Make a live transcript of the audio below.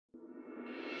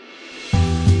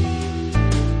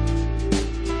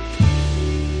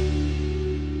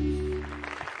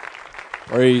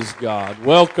Praise God.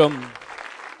 Welcome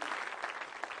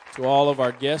to all of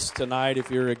our guests tonight. If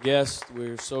you're a guest,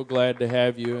 we're so glad to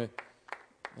have you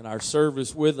in our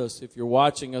service with us. If you're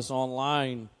watching us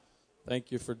online,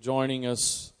 thank you for joining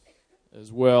us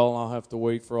as well. I'll have to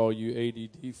wait for all you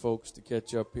ADD folks to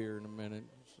catch up here in a minute.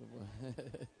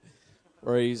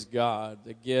 Praise God.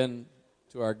 Again,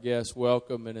 to our guests,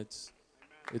 welcome, and it's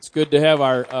good to have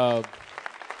our...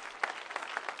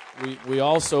 We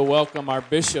also welcome our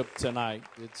bishop tonight.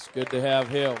 It's good to have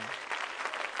him.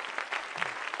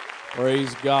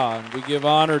 Praise God. We give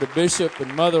honor to Bishop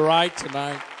and Mother Wright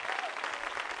tonight.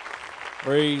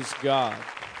 Praise God.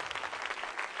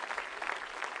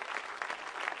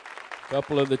 A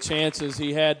couple of the chances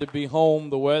he had to be home,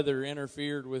 the weather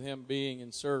interfered with him being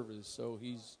in service. So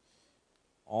he's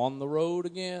on the road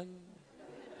again,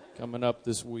 coming up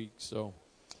this week. So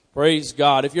praise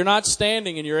God. If you're not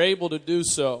standing and you're able to do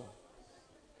so,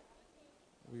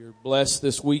 we are blessed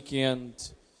this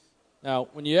weekend. Now,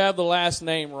 when you have the last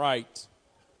name Wright,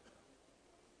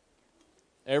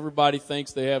 everybody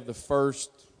thinks they have the first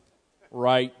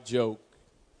right joke.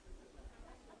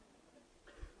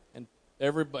 And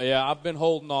everybody, I've been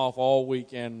holding off all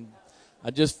weekend.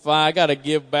 I got to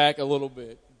give back a little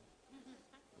bit.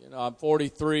 You know, I'm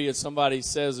 43, and somebody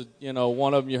says,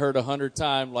 one of them you heard 100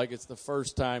 times like it's the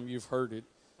first time you've heard it.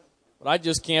 But I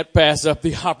just can't pass up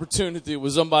the opportunity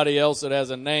with somebody else that has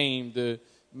a name to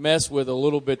mess with a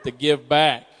little bit to give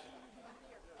back.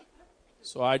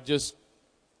 So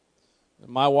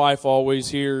my wife always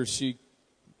hears she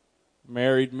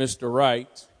married Mr.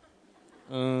 Wright.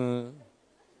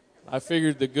 I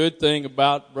figured the good thing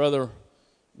about Brother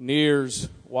Neer's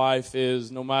wife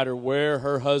is no matter where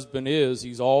her husband is,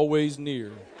 he's always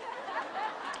near.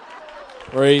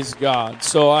 Praise God.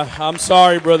 So I'm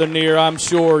sorry, Brother Neer. I'm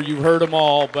sure you've heard them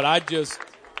all, but I just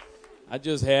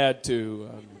had to.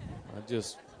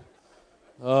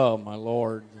 Oh, my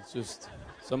Lord. It's just,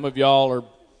 some of y'all are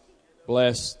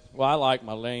blessed. Well, I like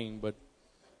my lane, but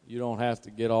you don't have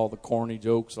to get all the corny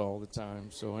jokes all the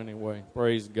time. So anyway,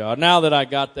 praise God. Now that I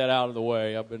got that out of the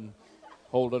way, I've been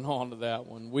holding on to that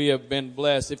one. We have been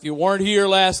blessed. If you weren't here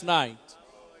last night,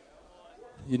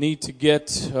 you need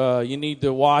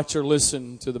to watch or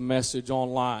listen to the message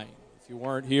online. If you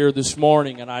weren't here this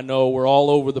morning, and I know we're all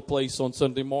over the place on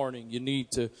Sunday morning, you need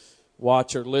to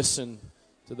watch or listen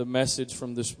to the message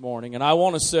from this morning. And I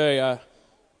want to say, I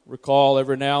recall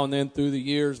every now and then through the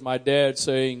years, my dad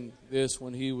saying this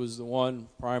when he was the one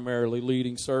primarily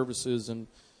leading services, and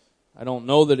I don't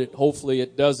know that hopefully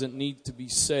it doesn't need to be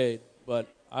said, but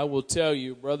I will tell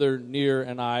you, Brother Neer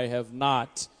and I have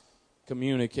not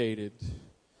communicated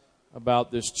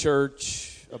about this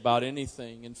church, about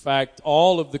anything. In fact,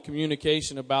 all of the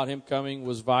communication about him coming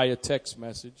was via text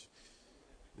message.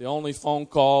 The only phone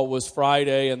call was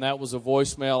Friday, and that was a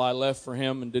voicemail I left for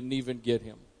him and didn't even get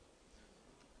him.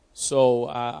 So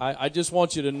I just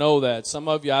want you to know that. Some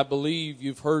of you, I believe,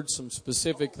 you've heard some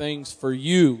specific things for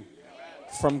you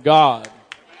from God.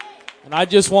 And I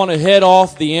just want to head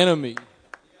off the enemy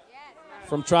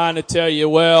from trying to tell you,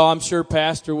 well, I'm sure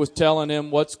Pastor was telling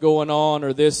him what's going on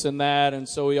or this and that, and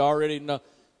so he already know.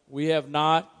 We have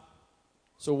not.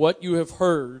 So what you have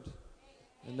heard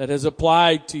and that has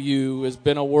applied to you has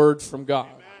been a word from God.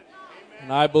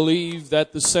 And I believe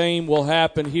that the same will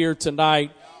happen here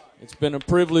tonight. It's been a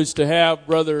privilege to have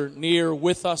Brother Neer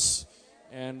with us,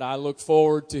 and I look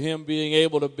forward to him being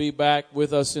able to be back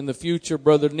with us in the future.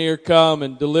 Brother Neer, come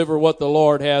and deliver what the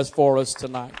Lord has for us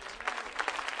tonight.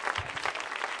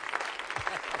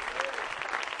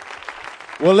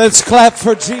 Well, let's clap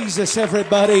for Jesus,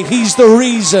 everybody. He's the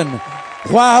reason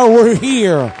why we're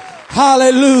here.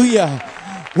 Hallelujah.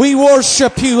 We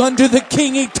worship you unto the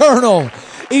King eternal,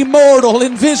 immortal,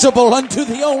 invisible, unto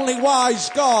the only wise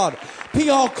God.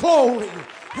 Be all glory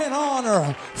and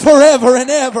honor forever and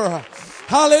ever.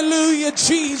 Hallelujah,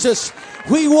 Jesus.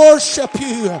 We worship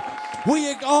you.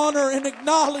 We honor and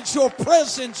acknowledge your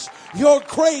presence, your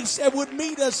grace that would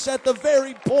meet us at the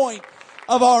very point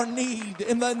of our need.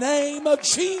 In the name of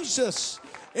Jesus.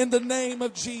 In the name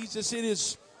of Jesus. It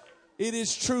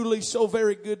is truly so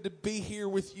very good to be here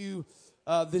with you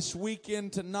this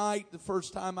weekend tonight. The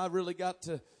first time I really got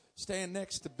to stand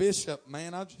next to Bishop,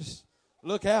 man. I just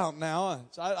look out now.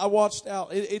 I watched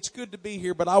out. It's good to be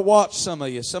here, but I watched some of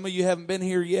you. Some of you haven't been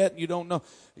here yet, and you don't know.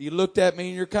 You looked at me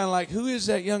and you're kind of like, who is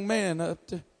that young man?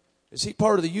 Is he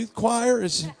part of the youth choir?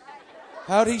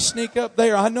 How'd he sneak up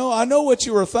there? I know what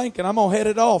you were thinking. I'm going to head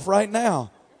it off right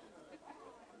now.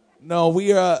 No,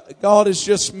 God has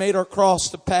just made our cross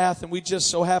the path, and we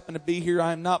just so happen to be here.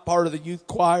 I am not part of the youth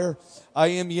choir. I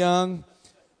am young.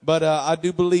 But I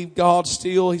do believe God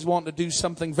still, He's wanting to do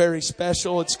something very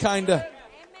special. It's kind of...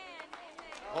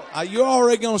 You're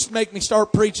already going to make me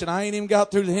start preaching. I ain't even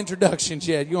got through the introductions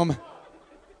yet.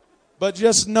 But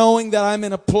just knowing that I'm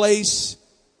in a place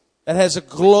that has a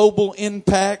global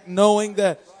impact, knowing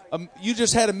that you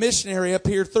just had a missionary up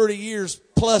here 30 years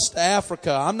plus to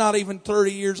Africa. I'm not even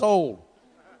 30 years old.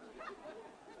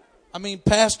 I mean,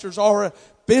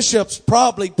 bishops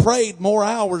probably prayed more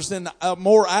hours and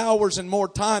more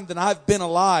time than I've been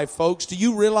alive, folks. Do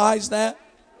you realize that?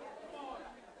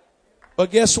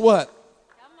 But guess what?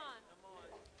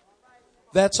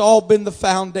 That's all been the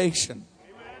foundation.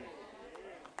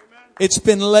 It's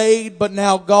been laid, but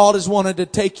now God has wanted to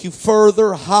take you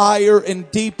further, higher,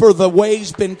 and deeper. The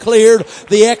way's been cleared.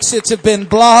 The exits have been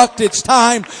blocked. It's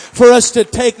time for us to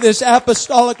take this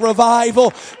apostolic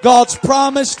revival. God's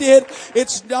promised it.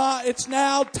 It's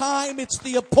now time. It's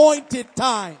the appointed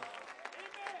time.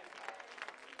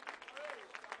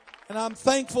 And I'm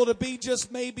thankful to be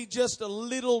maybe just a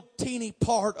little teeny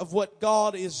part of what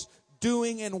God is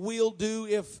doing and will do.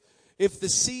 If the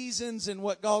seasons and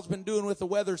what God's been doing with the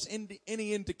weather's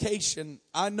any indication,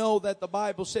 I know that the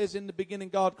Bible says in the beginning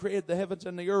God created the heavens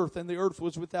and the earth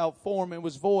was without form and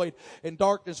was void, and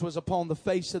darkness was upon the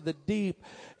face of the deep.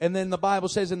 And then the Bible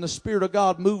says, and the Spirit of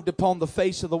God moved upon the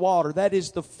face of the water. That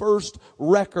is the first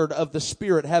record of the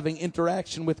Spirit having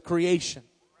interaction with creation.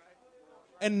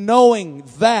 And knowing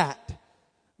that,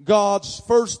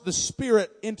 the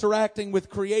Spirit interacting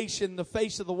with creation, the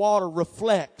face of the water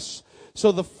reflects.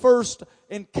 So the first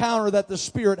encounter that the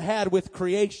Spirit had with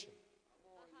creation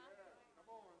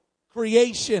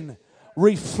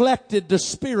reflected the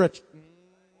Spirit.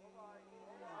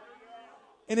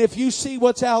 And if you see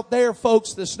what's out there,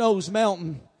 folks, the snow's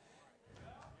melting.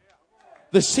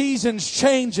 The season's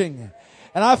changing.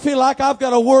 And I feel like I've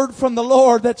got a word from the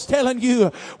Lord that's telling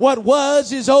you what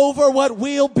was is over, what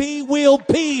will be, will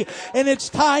be. And it's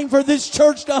time for this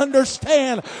church to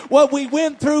understand what we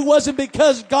went through wasn't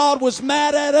because God was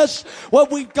mad at us. What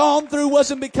we've gone through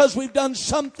wasn't because we've done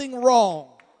something wrong.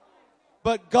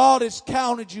 But God has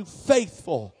counted you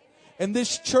faithful. And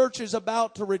this church is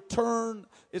about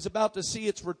to see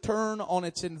its return on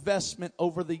its investment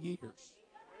over the years.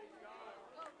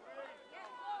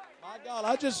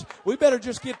 God, we better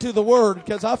just get to the Word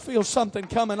because I feel something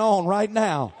coming on right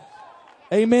now.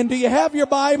 Amen. Do you have your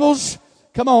Bibles?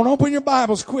 Come on, open your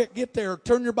Bibles quick. Get there.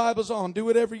 Turn your Bibles on. Do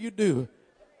whatever you do.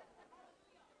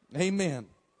 Amen.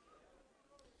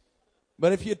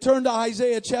 But if you turn to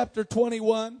Isaiah chapter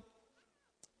 21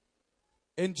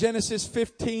 and Genesis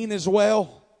 15 as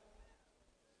well,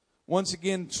 once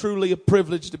again, truly a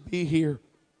privilege to be here.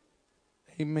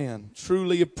 Amen.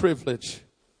 Truly a privilege.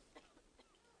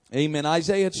 Amen.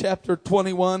 Isaiah chapter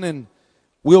 21, and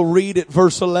we'll read at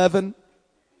verse 11.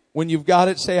 When you've got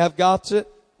it, say, I've got it.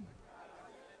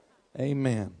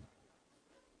 Amen.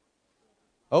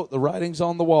 Oh, the writing's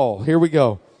on the wall. Here we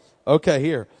go. Okay,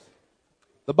 here.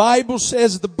 The Bible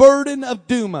says, the burden of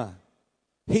Duma,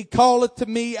 he calleth to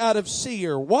me out of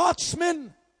Seir.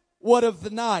 Watchman, what of the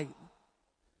night?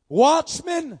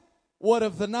 Watchman, what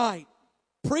of the night?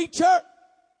 Preacher,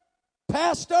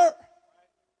 pastor,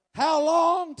 how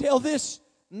long till this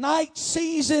night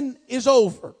season is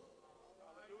over?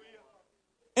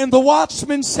 And the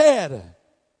watchman said,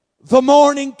 the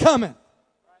morning cometh.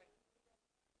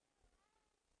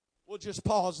 We'll just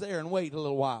pause there and wait a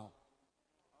little while.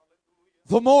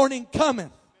 The morning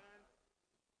cometh,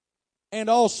 and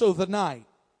also the night.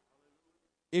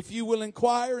 If you will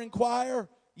inquire,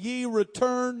 ye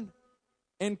return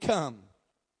and come.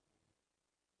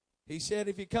 He said,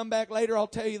 if you come back later, I'll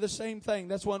tell you the same thing.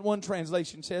 That's what one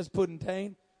translation says,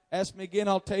 puddintain. Ask me again,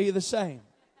 I'll tell you the same.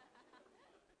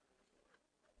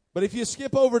 But if you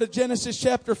skip over to Genesis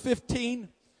chapter 15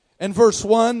 and verse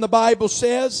 1, the Bible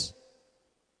says,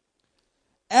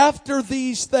 after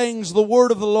these things, the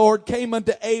word of the Lord came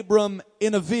unto Abram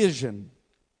in a vision,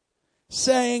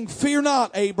 saying, fear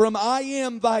not, Abram, I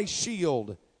am thy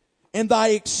shield and thy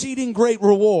exceeding great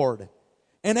reward.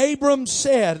 And Abram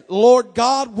said, Lord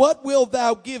God, what wilt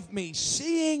thou give me,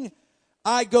 seeing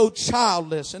I go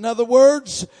childless? In other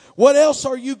words, what else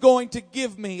are you going to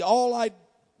give me?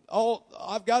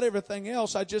 I've got everything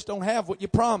else. I just don't have what you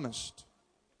promised.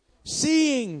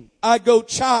 Seeing I go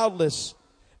childless,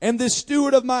 and this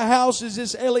steward of my house is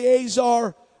this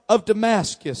Eleazar of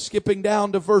Damascus. Skipping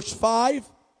down to verse 5.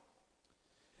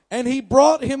 And he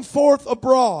brought him forth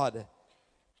abroad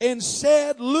and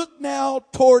said, look now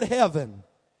toward heaven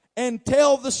and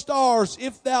tell the stars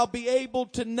if thou be able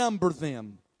to number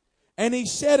them. And he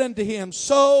said unto him,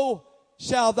 so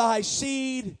shall thy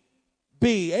seed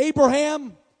be.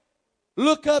 Abraham,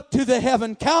 Look up to the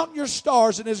heaven. Count your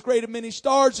stars, and as great as many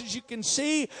stars as you can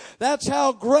see, that's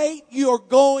how great you're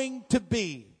going to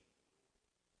be.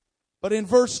 But in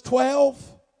verse 12,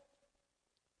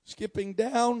 skipping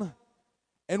down,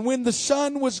 and when the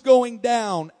sun was going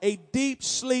down, a deep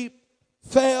sleep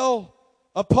fell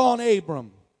upon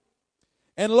Abram.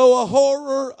 And lo, a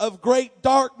horror of great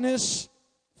darkness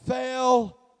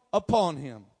fell upon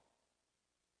him.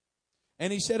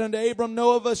 And he said unto Abram,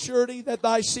 know of a surety that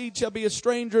thy seed shall be a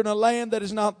stranger in a land that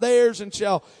is not theirs, and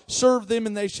shall serve them,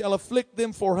 and they shall afflict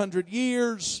them 400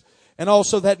 years. And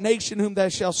also that nation whom thou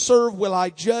shalt serve will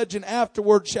I judge, and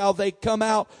afterward shall they come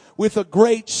out with a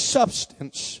great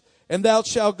substance. And thou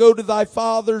shalt go to thy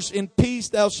fathers in peace,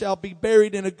 thou shalt be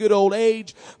buried in a good old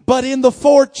age. But in the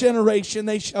fourth generation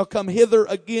they shall come hither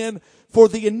again, for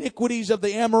the iniquities of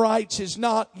the Amorites is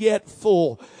not yet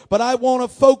full. But I want to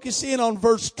focus in on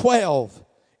verse 12,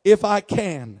 if I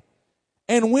can.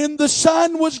 And when the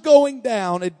sun was going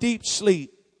down, a deep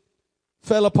sleep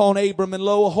fell upon Abram, and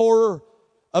lo, a horror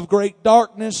of great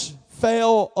darkness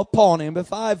fell upon him.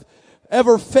 If I've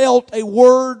ever felt a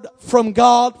word from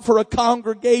God for a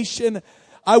congregation,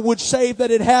 I would say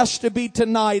that it has to be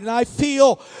tonight. And I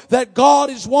feel that God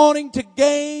is wanting to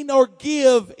gain or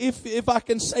give, if I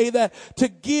can say that, to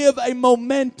give a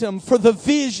momentum for the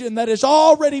vision that has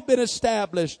already been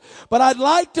established. But I'd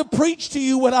like to preach to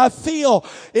you what I feel,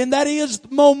 and that is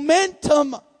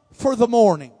momentum for the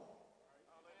morning.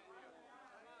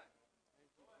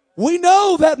 We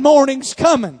know that morning's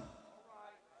coming,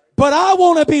 but I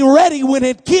want to be ready when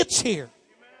it gets here.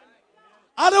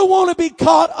 I don't want to be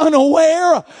caught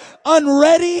unaware,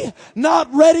 unready,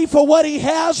 not ready for what He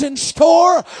has in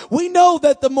store. We know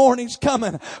that the morning's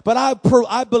coming, but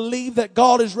I believe that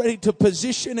God is ready to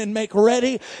position and make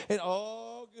ready. And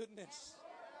oh goodness.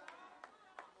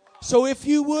 So if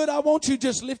you would, I want you to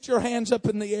just lift your hands up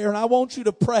in the air, and I want you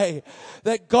to pray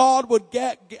that God would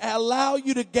allow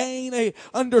you to gain a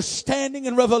understanding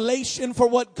and revelation for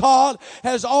what God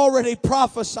has already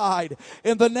prophesied.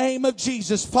 In the name of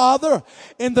Jesus, Father,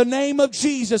 in the name of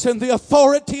Jesus, and the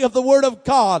authority of the Word of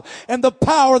God, and the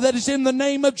power that is in the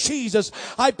name of Jesus,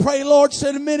 I pray, Lord,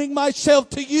 submitting myself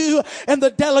to you and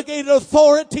the delegated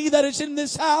authority that is in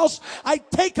this house. I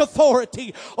take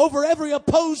authority over every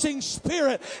opposing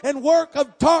spirit and work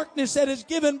of darkness that is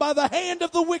given by the hand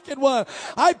of the wicked one.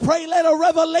 I pray, let a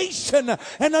revelation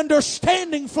and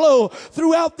understanding flow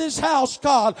throughout this house,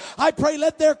 God. I pray,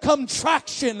 let there come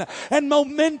traction and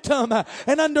momentum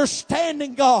and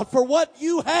understanding, God, for what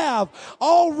you have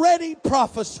already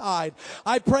prophesied.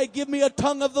 I pray, give me a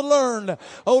tongue of the learned,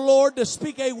 oh Lord, to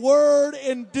speak a word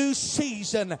in due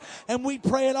season. And we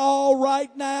pray it all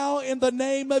right now in the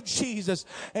name of Jesus.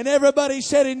 And everybody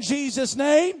said, in Jesus'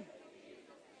 name.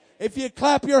 If you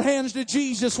clap your hands to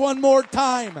Jesus one more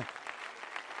time,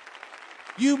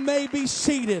 you may be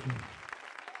seated.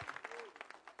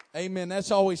 Amen. That's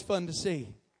always fun to see.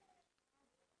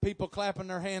 People clapping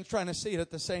their hands, trying to see it at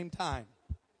the same time.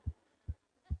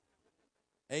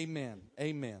 Amen.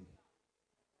 Amen.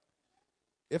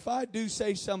 If I do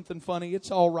say something funny, it's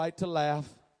all right to laugh.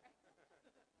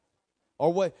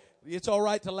 Or what? It's all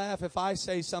right to laugh if I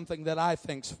say something that I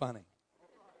think's funny.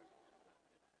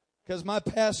 Because my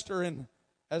pastor and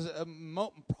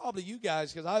probably you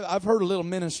guys, because I've heard a little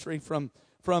ministry from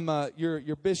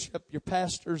your bishop, your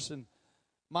pastors, and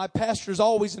my pastor's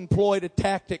always employed a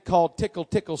tactic called tickle,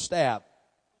 tickle, stab.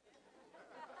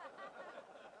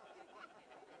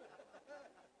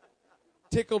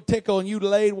 Tickle, tickle, and you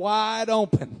laid wide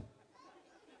open.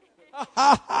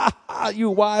 You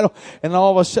wide open, and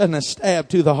all of a sudden a stab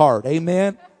to the heart.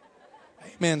 Amen.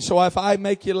 Amen. So if I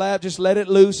make you laugh, just let it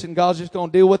loose, and God's just going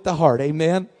to deal with the heart.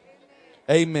 Amen.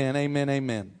 Amen. Amen.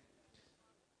 Amen.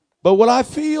 But what I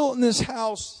feel in this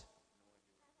house,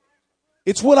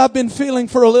 it's what I've been feeling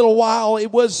for a little while.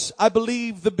 It was, I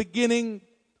believe, the beginning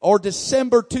or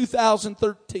December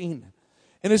 2013.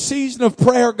 In a season of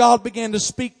prayer, God began to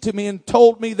speak to me and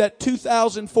told me that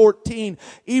 2014,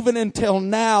 even until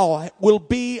now, will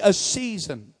be a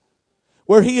season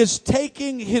where He is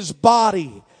taking His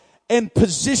body and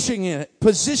positioning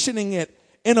it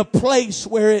in a place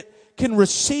where it can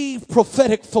receive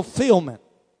prophetic fulfillment.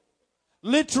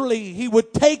 Literally, He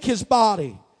would take His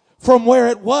body from where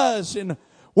it was and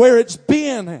where it's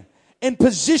been and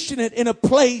position it in a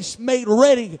place made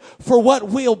ready for what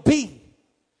will be.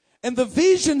 And the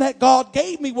vision that God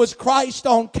gave me was Christ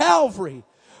on Calvary.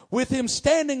 With Him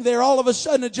standing there, all of a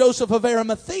sudden a Joseph of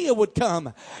Arimathea would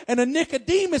come, and a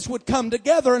Nicodemus would come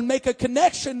together and make a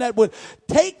connection that would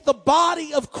take the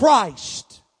body of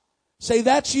Christ. Say,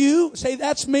 that's you. Say,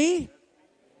 that's me.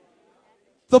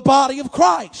 The body of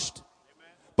Christ.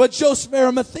 But Joseph,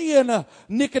 Arimathea, and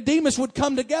Nicodemus would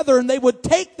come together, and they would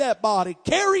take that body,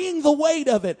 carrying the weight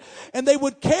of it, and they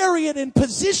would carry it and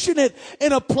position it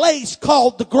in a place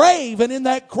called the grave. And in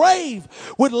that grave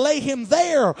would lay him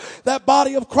there, that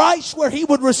body of Christ, where he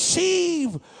would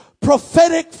receive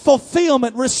prophetic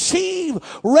fulfillment, receive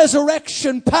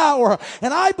resurrection power.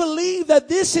 And I believe that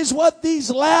this is what this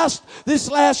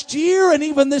last year and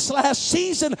even this last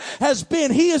season has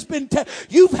been. He has been,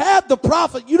 you've had the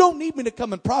prophet. You don't need me to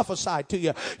come and prophesy to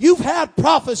you. You've had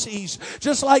prophecies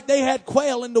just like they had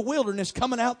quail in the wilderness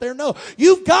coming out there. No,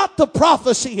 you've got the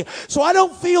prophecy. So I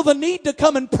don't feel the need to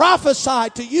come and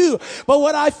prophesy to you. But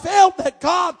what I felt that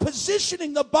God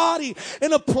positioning the body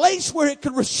in a place where it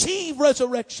could receive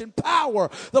resurrection power,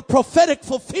 the prophetic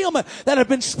fulfillment that have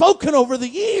been spoken over the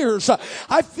years.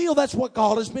 I feel that's what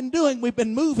God has been doing. We've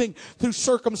been moving through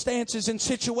circumstances and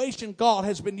situations. God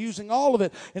has been using all of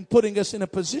it and putting us in a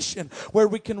position where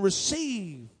we can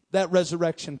receive that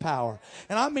resurrection power.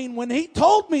 And I mean, when he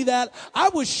told me that, I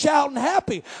was shouting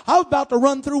happy. I was about to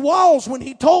run through walls when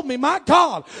he told me, my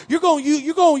God, you're going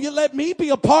to let me be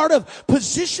a part of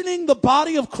positioning the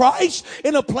body of Christ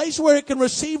in a place where it can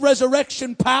receive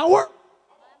resurrection power?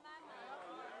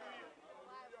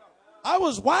 I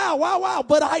was wow.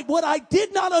 But what I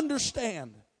did not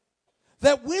understand,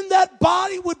 that when that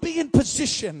body would be in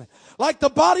position, like the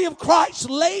body of Christ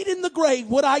laid in the grave,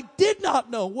 what I did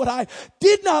not know, what I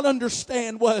did not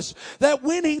understand was that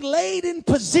when he laid in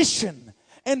position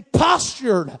and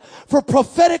postured for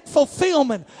prophetic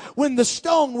fulfillment, when the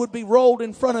stone would be rolled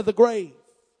in front of the grave,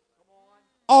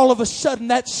 all of a sudden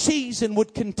that season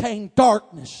would contain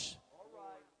darkness.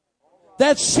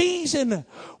 That season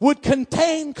would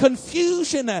contain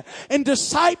confusion and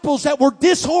disciples that were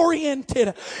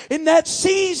disoriented. In that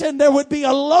season, there would be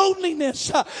a loneliness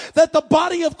that the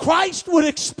body of Christ would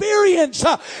experience,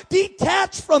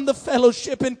 detached from the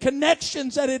fellowship and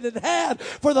connections that it had had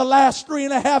for the last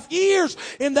 3.5 years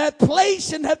in that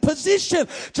place, in that position,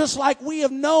 just like we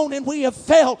have known and we have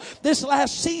felt this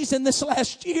last season, this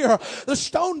last year. The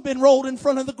stone been rolled in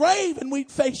front of the grave, and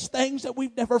we've faced things that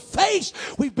we've never faced.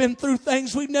 We've been through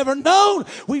things we've never known.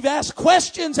 We've asked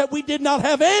questions that we did not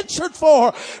have answered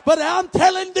for. But I'm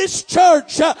telling this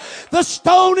church, the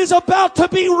stone is about to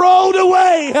be rolled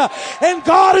away, and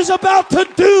God is about to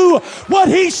do what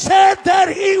he said that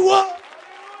he would.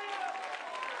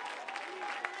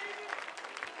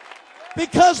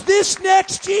 Because this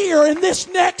next year and this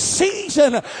next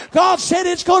season, God said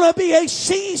it's going to be a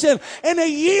season and a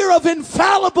year of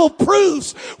infallible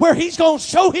proofs where he's going to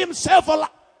show himself alive.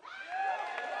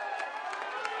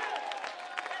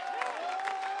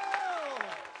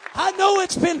 I know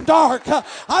it's been dark.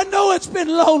 I know it's been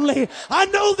lonely. I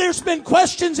know there's been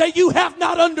questions that you have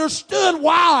not understood.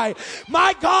 Why?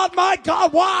 My God,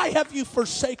 why have you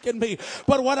forsaken me?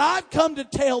 But what I've come to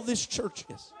tell this church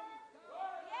is,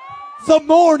 the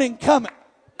morning coming.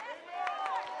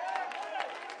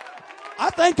 I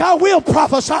think I will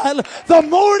prophesy. The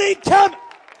morning coming.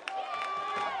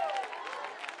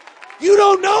 You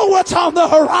don't know what's on the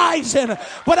horizon,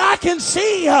 but I can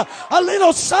see a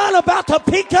little sun about to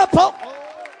peek up.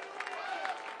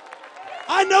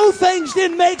 I know things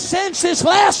didn't make sense this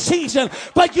last season,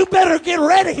 but you better get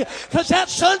ready, because that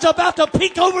sun's about to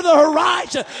peek over the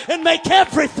horizon and make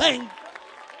everything.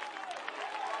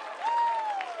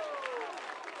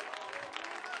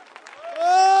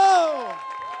 Oh.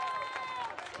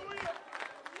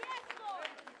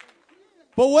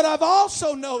 But what I've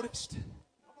also noticed,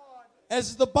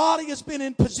 as the body has been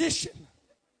in position,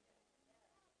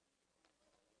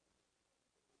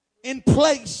 in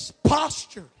place,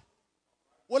 postured,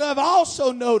 what I've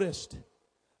also noticed,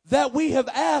 that we have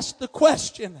asked the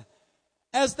question,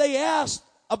 as they asked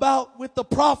about with the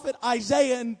prophet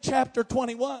Isaiah in chapter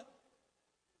 21.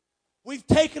 We've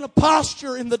taken a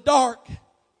posture in the dark,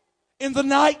 in the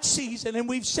night season, and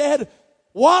we've said,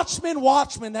 watchman,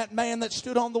 watchman, that man that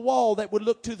stood on the wall that would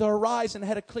look to the horizon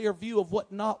had a clear view of what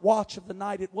not watch of the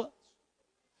night it was.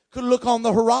 Could look on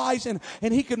the horizon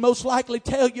and he could most likely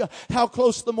tell you how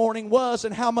close the morning was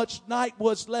and how much night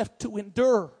was left to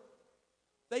endure.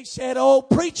 They said, oh,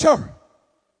 preacher,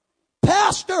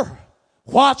 pastor,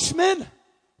 watchman,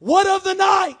 what of the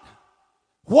night?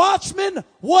 Watchman,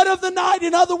 what of the night?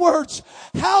 In other words,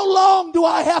 how long do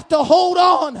I have to hold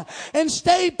on and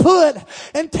stay put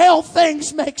until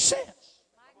things make sense?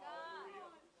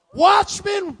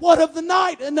 Watchman, what of the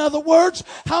night? In other words,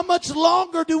 how much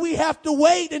longer do we have to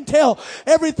wait until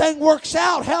everything works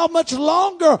out? How much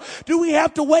longer do we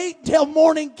have to wait until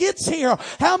morning gets here?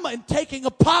 Taking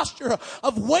a posture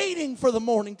of waiting for the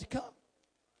morning to come.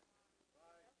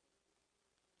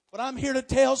 But I'm here to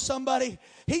tell somebody,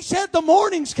 he said the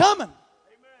morning's coming.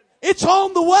 It's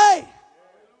on the way.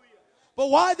 But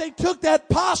why they took that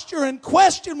posture and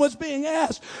question was being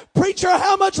asked, preacher,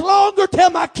 how much longer till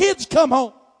my kids come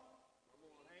home?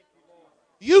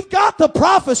 You've got the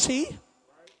prophecy.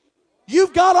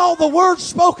 You've got all the words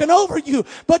spoken over you.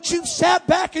 But you've sat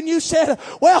back and you said,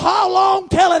 well, how long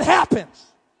till it happens?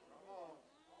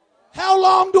 How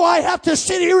long do I have to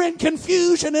sit here in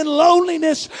confusion and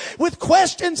loneliness with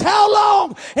questions? How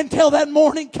long until that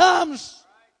morning comes?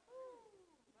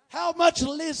 How much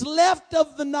is left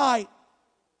of the night?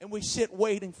 And we sit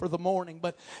waiting for the morning.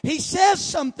 But he says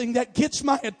something that gets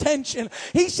my attention.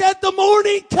 He said, the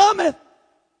morning cometh.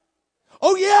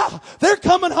 Oh yeah, they're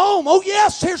coming home. Oh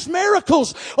yes, there's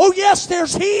miracles. Oh yes,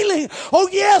 there's healing. Oh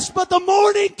yes, but the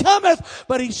morning cometh.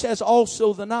 But he says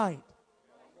also the night.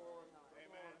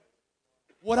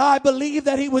 What I believe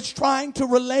that he was trying to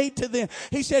relate to them.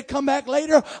 He said, come back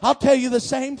later, I'll tell you the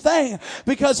same thing.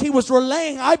 Because he was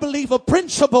relaying, I believe, a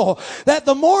principle that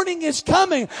the morning is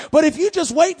coming. But if you just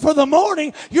wait for the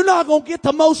morning, you're not going to get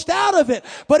the most out of it.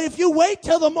 But if you wait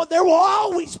till the morning, there will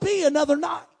always be another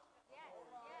night.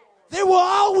 There will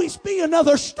always be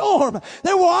another storm.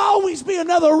 There will always be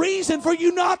another reason for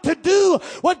you not to do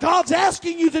what God's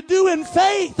asking you to do in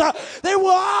faith. There will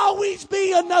always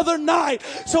be another night.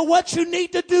 So what you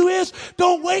need to do is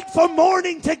don't wait for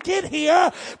morning to get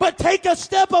here, but take a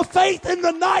step of faith in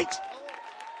the night.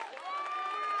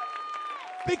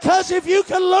 Because if you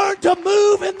can learn to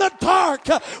move in the dark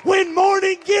when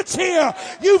morning gets here,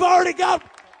 you've already got...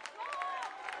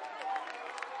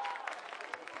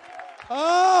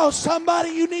 Oh, somebody,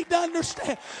 you need to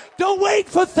understand. Don't wait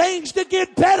for things to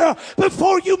get better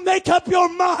before you make up your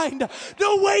mind.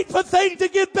 Don't wait for things to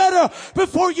get better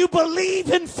before you believe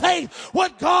in faith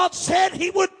what God said He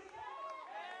would.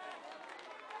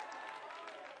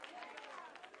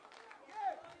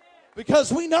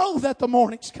 Because we know that the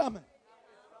morning's coming.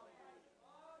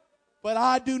 But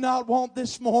I do not want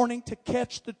this morning to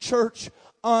catch the church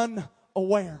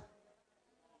unaware.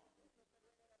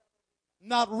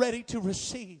 Not ready to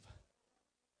receive.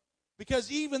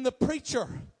 Because even the preacher,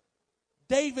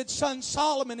 David's son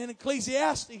Solomon in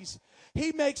Ecclesiastes,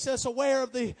 he makes us aware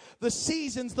of the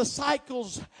seasons, the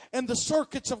cycles, and the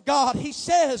circuits of God. He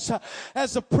says,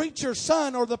 as a preacher's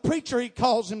son, or the preacher he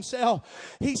calls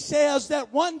himself, he says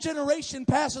that one generation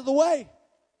passeth away,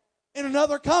 and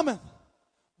another cometh,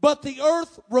 but the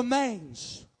earth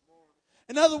remains.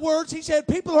 In other words, he said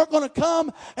people are going to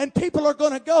come and people are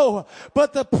going to go.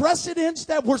 But the precedents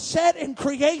that were set in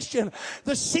creation,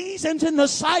 the seasons and the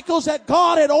cycles that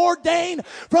God had ordained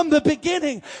from the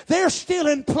beginning, they're still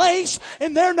in place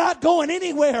and they're not going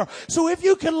anywhere. So if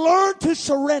you can learn to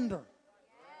surrender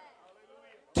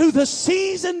to the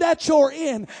season that you're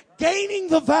in, gaining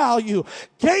the value,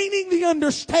 gaining the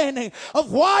understanding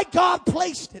of why God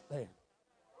placed it there.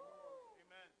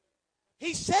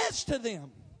 He says to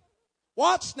them,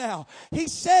 watch now. He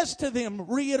says to them,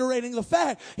 reiterating the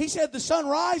fact, he said the sun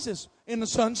rises and the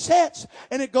sun sets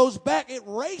and it goes back, it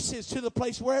races to the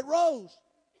place where it rose.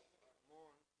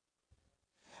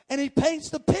 And he paints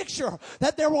the picture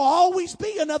that there will always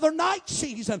be another night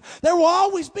season. There will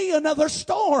always be another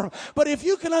storm. But if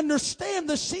you can understand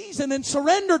the season and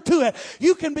surrender to it,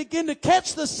 you can begin to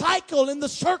catch the cycle in the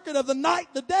circuit of the night,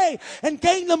 the day, and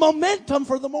gain the momentum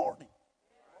for the morning.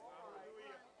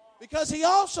 Because he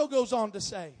also goes on to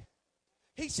say,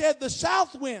 he said the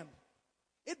south wind,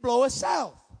 it bloweth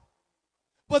south,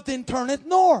 but then turneth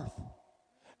north,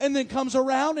 and then comes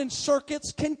around and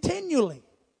circuits continually.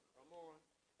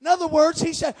 In other words,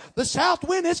 he said the south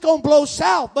wind is going to blow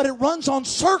south, but it runs on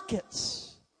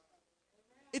circuits.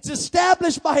 It's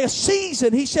established by a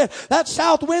season. He said that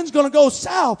south wind's going to go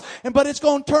south, but it's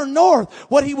going to turn north.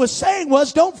 What he was saying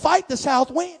was, don't fight the south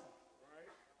wind.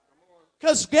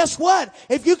 Because guess what?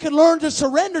 If you can learn to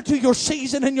surrender to your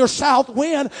season and your south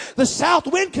wind, the south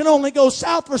wind can only go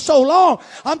south for so long.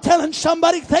 I'm telling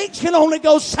somebody, things can only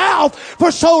go south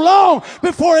for so long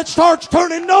before it starts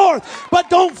turning north.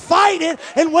 But don't fight it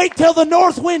and wait till the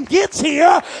north wind gets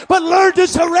here. But learn to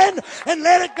surrender and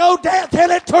let it go down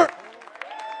till it turns.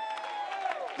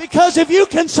 Because if you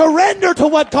can surrender to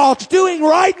what God's doing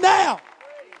right now,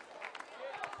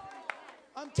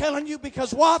 I'm telling you,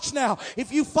 because watch now,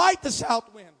 if you fight the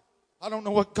south wind, I don't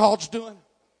know what God's doing.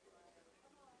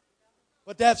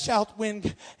 But that south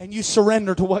wind, and you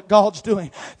surrender to what God's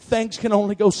doing, things can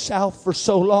only go south for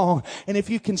so long. And if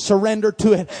you can surrender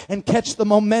to it and catch the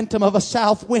momentum of a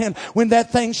south wind, when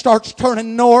that thing starts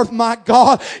turning north, my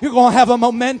God, you're going to have a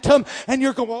momentum, and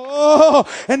you're going, oh,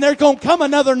 and there's going to come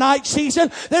another night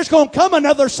season. There's going to come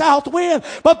another south wind.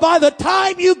 But by the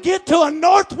time you get to a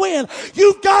north wind,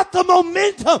 you've got the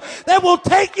momentum that will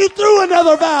take you through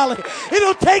another valley.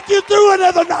 It'll take you through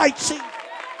another night season.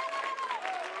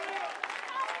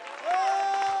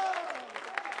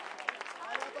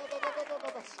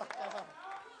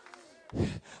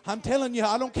 I'm telling you,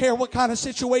 I don't care what kind of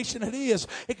situation it is.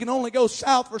 It can only go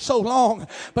south for so long.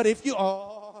 But if you,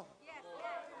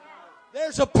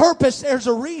 there's a purpose, there's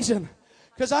a reason.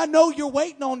 Because I know you're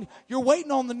waiting on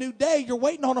the new day. You're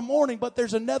waiting on a morning. But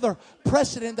there's another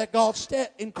precedent that God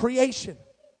set in creation.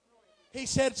 He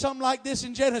said something like this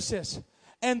in Genesis.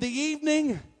 And the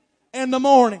evening and the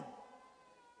morning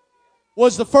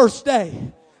was the first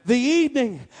day. The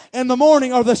evening and the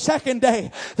morning are the second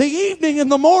day. The evening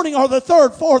and the morning are the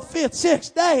third, fourth, fifth,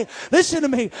 sixth day. Listen to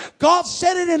me. God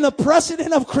said it in the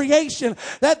precedent of creation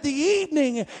that the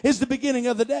evening is the beginning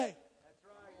of the day.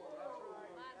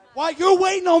 While you're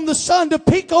waiting on the sun to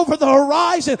peek over the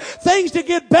horizon, things to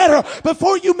get better,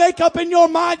 before you make up in your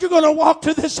mind, you're going to walk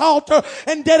to this altar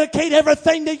and dedicate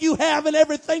everything that you have and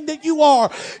everything that you are.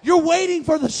 You're waiting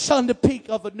for the sun to peek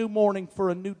of a new morning for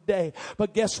a new day.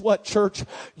 But guess what, church?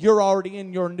 You're already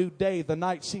in your new day. The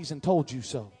night season told you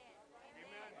so.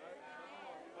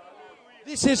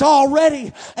 This is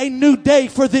already a new day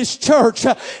for this church.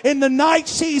 In the night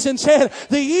season said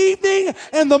the evening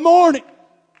and the morning.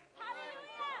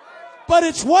 But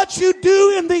it's what you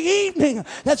do in the evening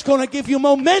that's going to give you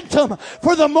momentum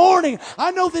for the morning.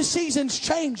 I know this season's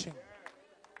changing,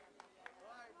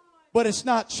 but it's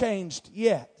not changed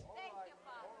yet.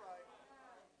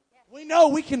 We know,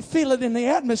 we can feel it in the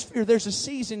atmosphere. There's a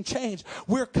season change.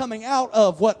 We're coming out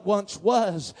of what once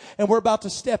was, and we're about to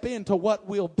step into what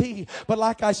will be. But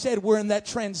like I said, we're in that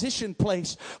transition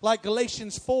place. Like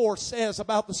Galatians 4 says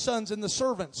about the sons and the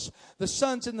servants. The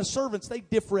sons and the servants, they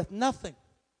differeth nothing.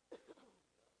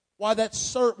 Why that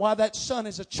son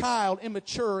is a child,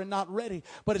 immature and not ready,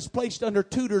 but is placed under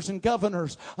tutors and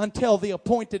governors until the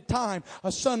appointed time.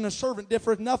 A son and a servant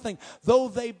differeth nothing,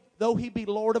 though he be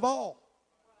Lord of all.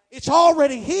 It's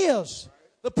already his.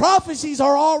 The prophecies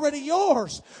are already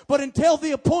yours. But until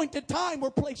the appointed time,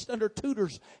 we're placed under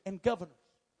tutors and governors.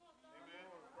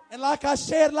 And like I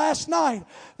said last night,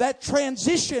 that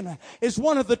transition is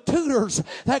one of the tutors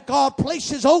that God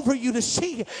places over you to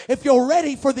see if you're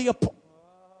ready for the appointment.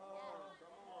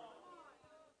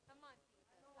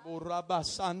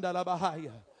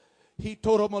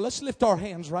 Let's lift our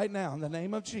hands right now in the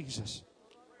name of Jesus.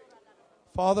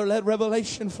 Father, let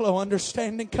revelation flow,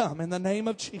 understanding come in the name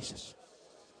of Jesus.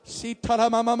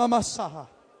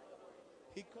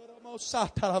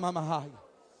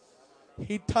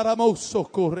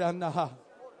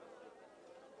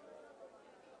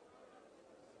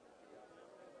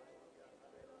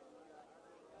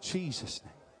 Jesus'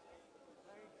 name.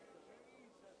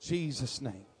 Jesus'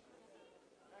 name.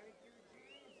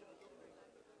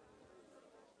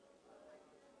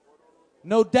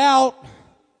 No doubt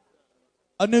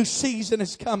a new season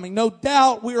is coming. No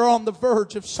doubt we are on the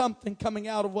verge of something coming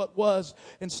out of what was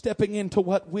and stepping into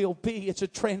what will be. It's a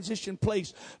transition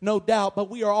place, no doubt,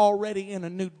 but we are already in a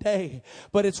new day.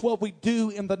 But it's what we do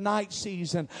in the night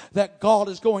season that God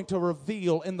is going to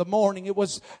reveal in the morning. It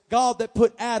was God that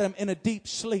put Adam in a deep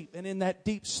sleep. And in that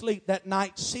deep sleep, that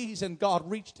night season, God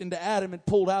reached into Adam and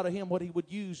pulled out of him what he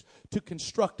would use to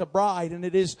construct a bride. And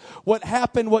it is what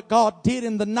happened, what God did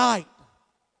in the night,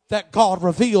 that God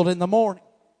revealed in the morning.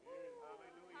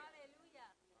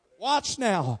 Watch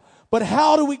now. But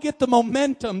how do we get the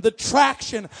momentum, the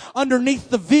traction underneath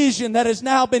the vision that has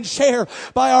now been shared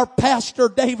by our pastor,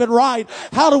 David Wright?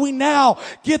 How do we now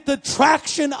get the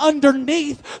traction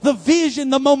underneath the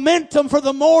vision, the momentum for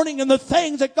the morning and the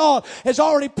things that God has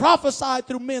already prophesied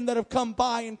through men that have come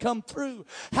by and come through?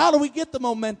 How do we get the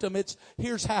momentum?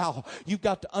 Here's how. You've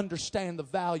got to understand the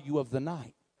value of the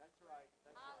night.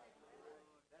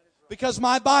 Because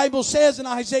my Bible says in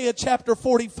Isaiah chapter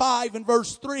 45 and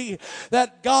verse 3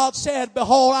 that God said,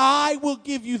 behold, I will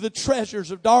give you the treasures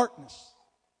of darkness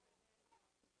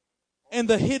and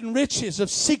the hidden riches of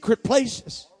secret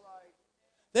places.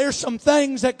 There's some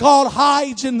things that God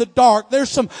hides in the dark. There's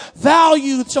some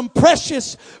value, some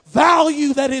precious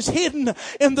value that is hidden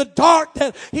in the dark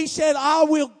that He said, I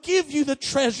will give you the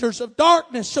treasures of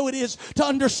darkness. So it is to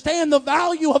understand the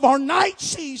value of our night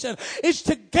season. It's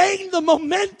to gain the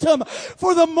momentum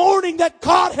for the morning that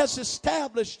God has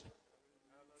established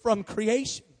from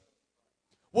creation.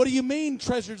 What do you mean,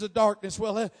 treasures of darkness?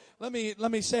 Well, let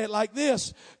me say it like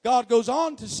this. God goes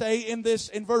on to say in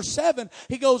verse 7,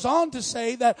 He goes on to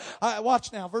say that,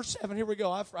 watch now, verse 7, here we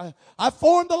go. I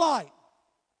form the light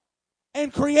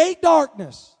and create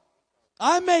darkness.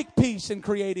 I make peace and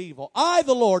create evil. I,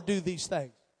 the Lord, do these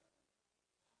things.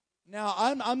 Now,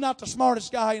 I'm not the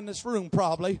smartest guy in this room,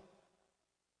 probably.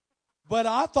 But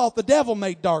I thought the devil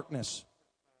made darkness.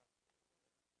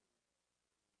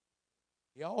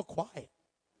 Y'all quiet.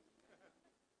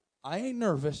 I ain't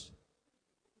nervous.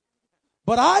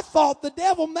 But I thought the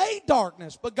devil made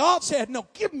darkness. But God said, no,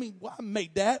 give me, I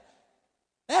made that.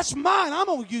 That's mine. I'm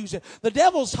going to use it. The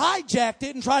devil's hijacked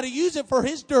it and tried to use it for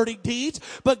his dirty deeds.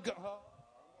 But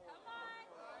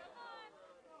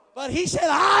He said,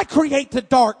 I create the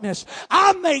darkness.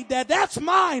 I made that. That's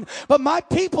mine. But my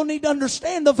people need to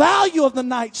understand the value of the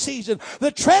night season.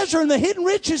 The treasure and the hidden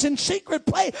riches in secret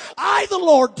place. I, the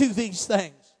Lord, do these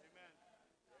things.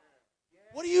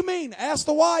 What do you mean? Ask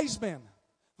the wise men.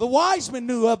 The wise men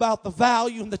knew about the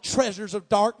value and the treasures of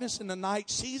darkness in the night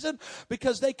season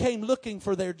because they came looking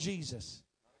for their Jesus.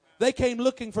 They came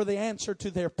looking for the answer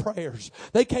to their prayers.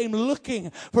 They came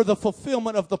looking for the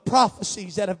fulfillment of the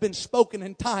prophecies that have been spoken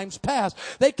in times past.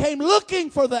 They came looking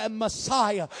for the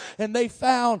Messiah. And they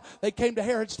came to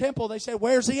Herod's temple. They said,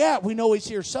 where's he at? We know he's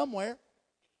here somewhere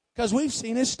because we've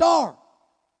seen his star.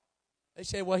 They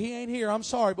say, well, he ain't here. I'm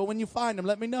sorry, but when you find him,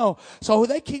 let me know. So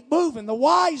they keep moving. The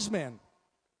wise men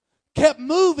kept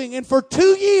moving, and for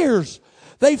 2 years,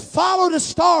 they followed a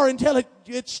star until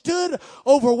it stood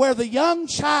over where the young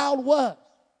child was.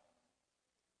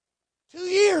 2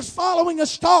 years following a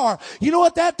star. You know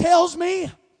what that tells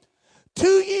me? 2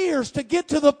 years to get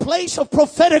to the place of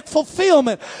prophetic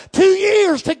fulfillment. 2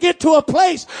 years to get to a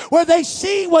place where they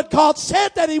see what God said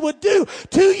that He would do.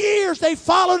 2 years they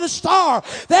followed a star.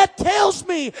 That tells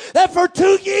me that for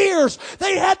 2 years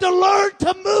they had to learn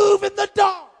to move in the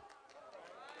dark.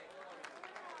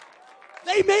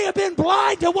 They may have been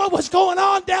blind to what was going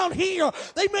on down here.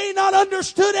 They may not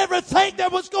understood everything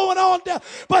that was going on down,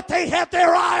 but they had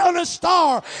their eye on a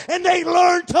star and they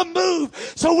learned to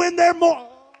move. So when they're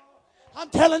I'm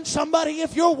telling somebody,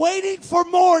 if you're waiting for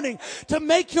morning to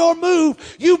make your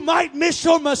move, you might miss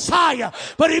your Messiah.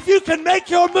 But if you can make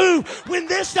your move when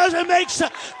this doesn't make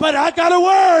sense, but I got a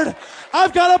word.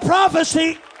 I've got a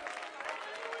prophecy.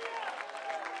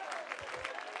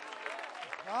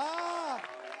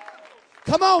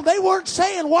 Come on, they weren't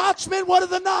saying, watchmen, what of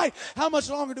the night? How much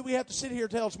longer do we have to sit here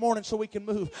till it's morning so we can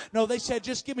move? No, they said,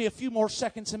 just give me a few more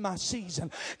seconds in my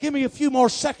season. Give me a few more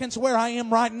seconds where I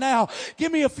am right now.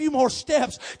 Give me a few more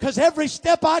steps, because every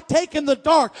step I take in the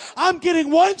dark, I'm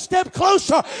getting one step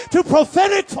closer to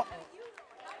prophetic.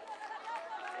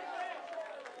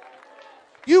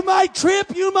 You might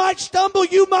trip, you might stumble,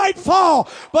 you might fall,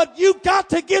 but you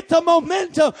got to get the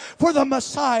momentum for the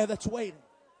Messiah that's waiting.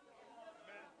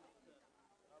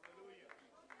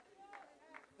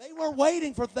 They were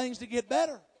waiting for things to get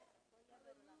better.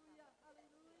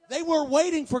 They were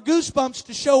waiting for goosebumps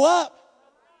to show up.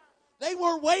 They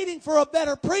were waiting for a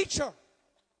better preacher.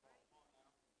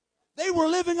 They were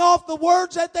living off the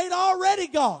words that they'd already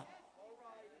got.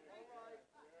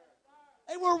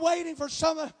 They were waiting for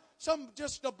some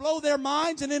just to blow their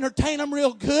minds and entertain them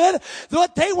real good.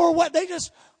 But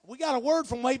we got a word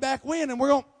from way back when, and we're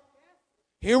going,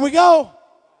 here we go.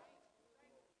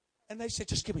 And they said,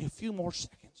 just give me a few more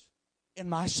seconds in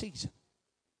my season.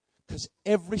 Because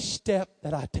every step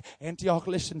that I take, Antioch,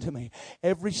 listen to me.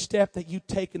 Every step that you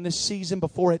take in this season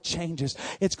before it changes,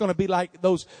 it's going to be like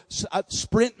those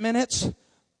sprint minutes.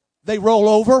 They roll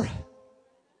over.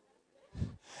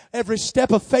 Every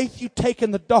step of faith you take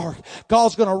in the dark,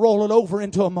 God's going to roll it over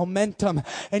into a momentum.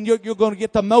 And you're going to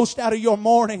get the most out of your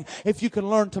morning if you can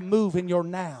learn to move in your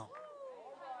now.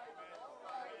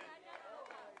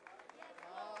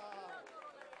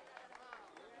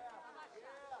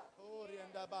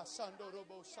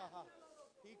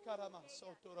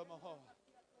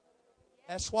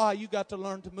 That's why you got to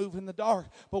learn to move in the dark.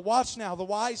 But watch now, the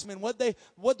wise men, what the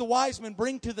wise men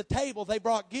bring to the table? They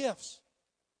brought gifts.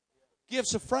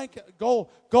 Gifts of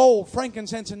gold,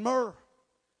 frankincense, and myrrh.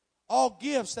 All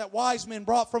gifts that wise men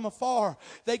brought from afar.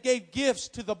 They gave gifts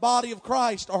to the body of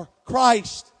Christ, or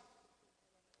Christ.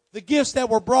 The gifts that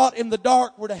were brought in the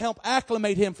dark were to help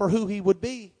acclimate Him for who He would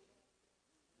be.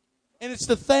 And it's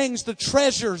the things, the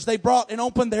treasures, they brought and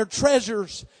opened their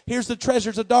treasures. Here's the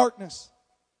treasures of darkness.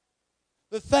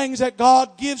 The things that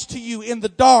God gives to you in the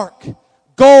dark.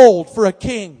 Gold for a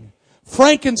king.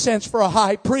 Frankincense for a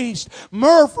high priest.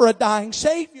 Myrrh for a dying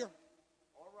Savior.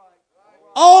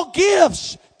 All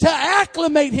gifts to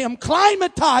acclimate him,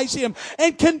 climatize him,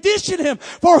 and condition him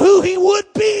for who he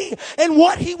would be and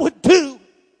what he would do.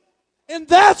 And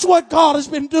that's what God has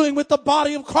been doing with the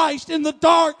body of Christ in the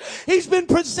dark. He's been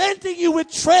presenting you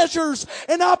with treasures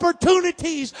and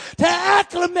opportunities to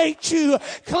acclimate you,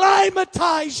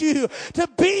 climatize you, to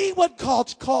be what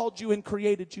God's called you and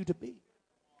created you to be.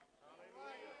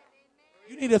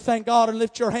 You need to thank God and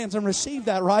lift your hands and receive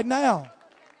that right now.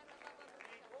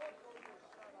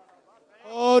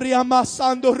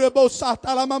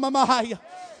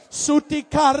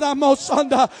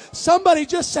 Somebody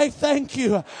just say thank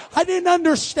you. I didn't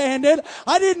understand it.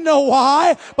 I didn't know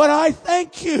why, but I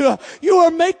thank you. You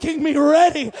are making me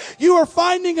ready. You are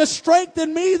finding a strength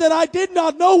in me that I did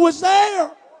not know was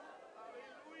there.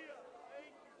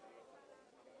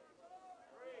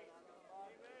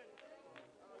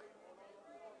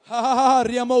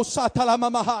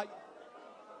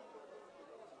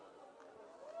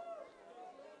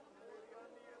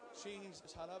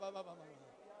 Jesus.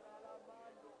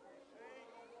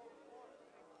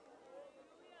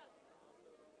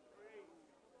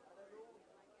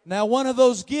 Now, one of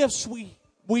those gifts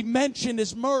we mentioned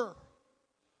is myrrh.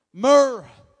 Myrrh.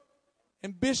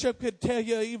 And Bishop could tell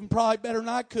you even probably better than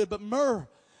I could, but myrrh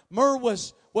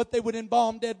was what they would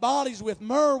embalm dead bodies with.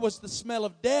 Myrrh was the smell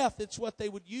of death. It's what they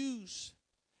would use.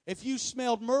 If you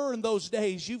smelled myrrh in those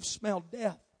days, you've smelled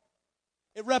death.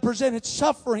 It represented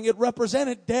suffering. It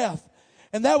represented death.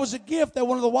 And that was a gift that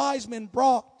one of the wise men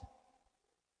brought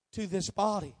to this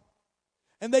body.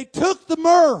 And they took the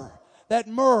myrrh, that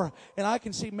myrrh, and I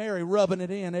can see Mary rubbing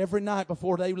it in every night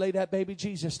before they lay that baby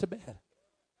Jesus to bed.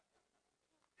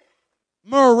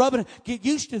 Myrrh rubbing it. Get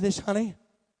used to this, honey.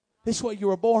 This is what you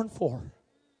were born for.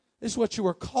 This is what you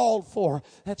were called for.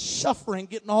 That suffering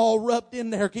getting all rubbed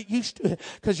in there. Get used to it,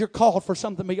 because you're called for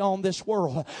something beyond this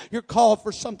world. You're called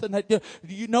for something that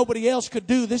nobody else could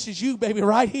do. This is you, baby,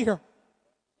 right here.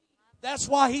 That's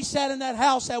why he sat in that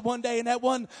house that one day, and that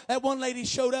one lady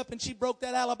showed up, and she broke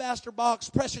that alabaster box,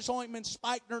 precious ointment,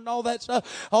 spikenard, and all that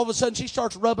stuff. All of a sudden, she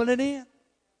starts rubbing it in.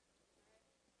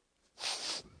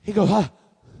 He goes,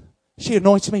 she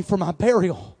anoints me for my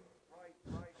burial.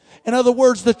 In other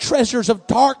words, the treasures of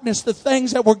darkness, the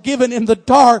things that were given in the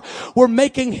dark, were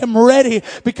making him ready,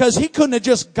 because he couldn't have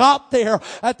just got there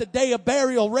at the day of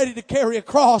burial ready to carry a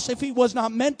cross if he was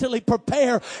not mentally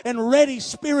prepared and ready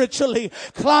spiritually,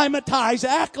 climatized,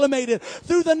 acclimated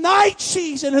through the night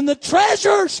season and the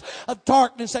treasures of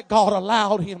darkness that God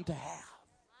allowed him to have.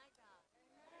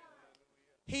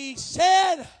 He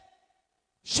said,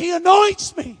 she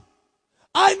anoints me.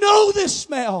 I know this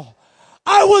smell.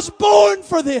 I was born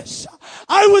for this.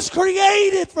 I was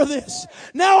created for this.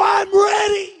 Now I'm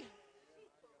ready.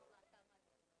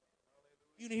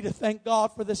 You need to thank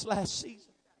God for this last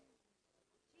season.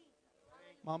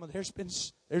 Mama, there's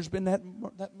been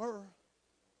that myrrh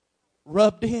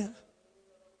rubbed in.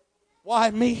 Why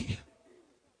me?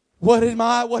 What did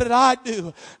I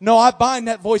do? No, I bind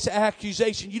that voice of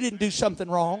accusation. You didn't do something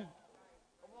wrong.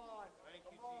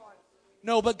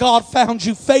 No, but God found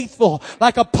you faithful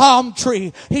like a palm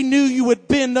tree. He knew you would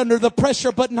bend under the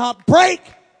pressure but not break.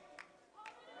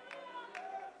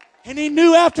 And He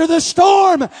knew after the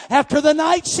storm, after the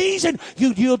night season,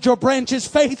 you'd yield your branches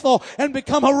faithful and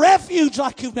become a refuge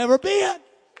like you've never been.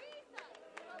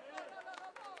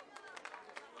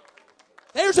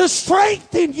 There's a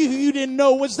strength in you you didn't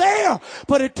know was there.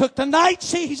 But it took the night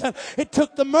season. It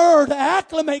took the myrrh to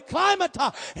acclimate,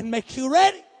 climatize, and make you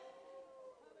ready.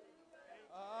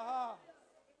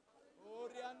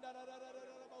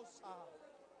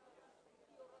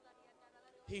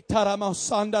 I'm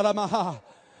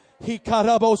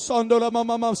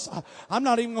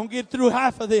not even going to get through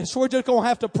half of this. We're just going to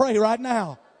have to pray right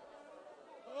now.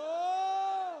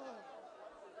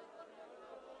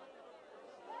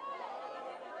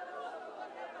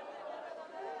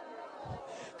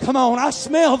 Come on, I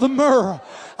smell the myrrh.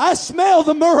 I smell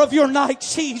the myrrh of your night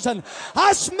season.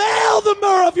 I smell the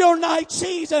myrrh of your night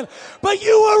season. But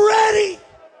you are ready.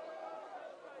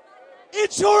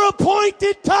 It's your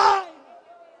appointed time.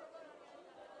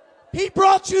 He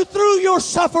brought you through your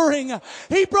suffering.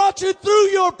 He brought you through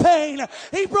your pain.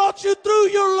 He brought you through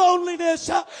your loneliness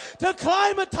to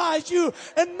climatize you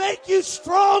and make you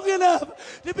strong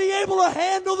enough to be able to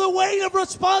handle the weight of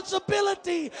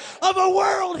responsibility of a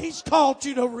world He's called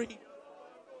you to reach.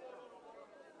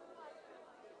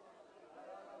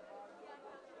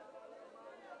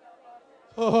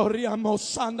 Oh, you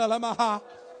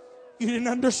didn't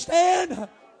understand?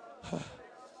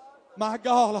 My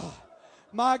God.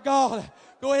 My God,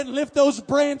 Go ahead and lift those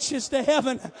branches to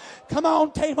heaven. Come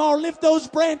on, Tamar, lift those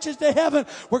branches to heaven.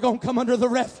 We're going to come under the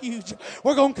refuge.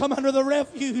 We're going to come under the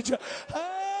refuge. Hey!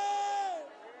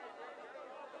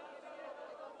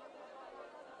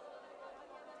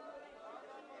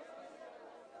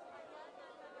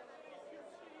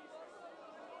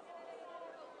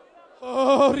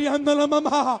 Oh, riandala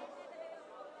mama.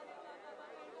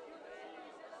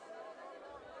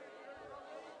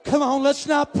 Come on, let's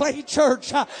not play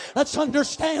church. Let's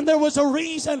understand there was a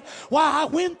reason why I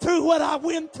went through what I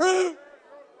went through.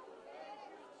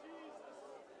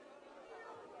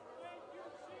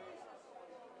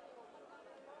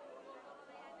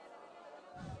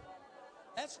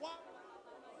 That's why.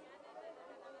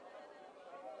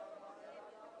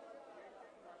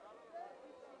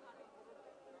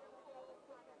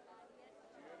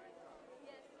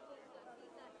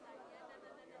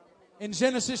 In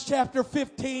Genesis chapter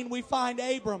 15, we find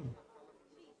Abram,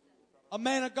 a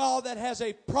man of God that has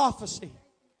a prophecy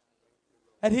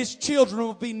that his children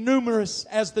will be numerous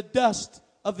as the dust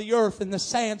of the earth and the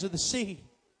sands of the sea.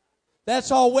 That's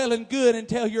all well and good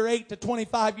until you're 8 to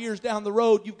 25 years down the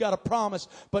road. You've got a promise,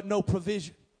 but no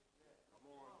provision.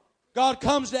 God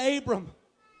comes to Abram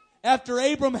after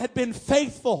Abram had been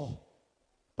faithful,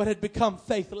 but had become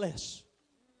faithless.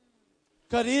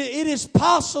 Because it is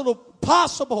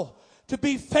possible to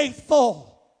be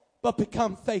faithful, but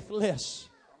become faithless.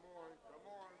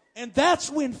 And that's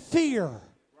when fear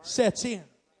sets in.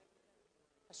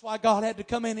 That's why God had to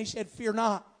come in. He said, fear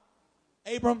not.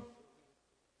 Abram,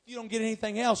 if you don't get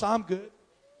anything else, I'm good.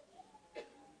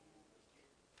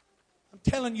 I'm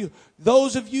telling you,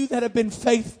 those of you that have been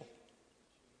faithful,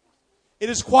 it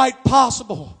is quite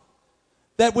possible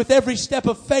that with every step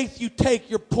of faith you take,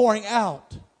 you're pouring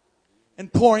out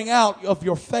of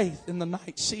your faith in the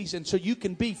night season, so you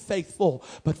can be faithful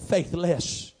but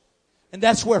faithless. And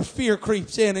that's where fear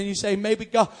creeps in, and you say, maybe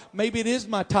it is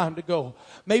my time to go.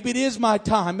 Maybe it is my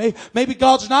time. Maybe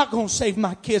God's not going to save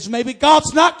my kids. Maybe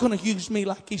God's not going to use me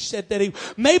like He said that He.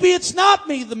 Maybe it's not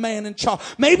me, the man in charge.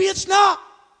 Maybe it's not.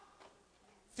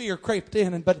 Fear crept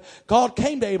in, but God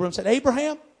came to Abraham and said,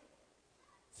 Abraham,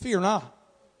 fear not.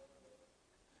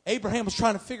 Abraham was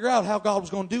trying to figure out how God was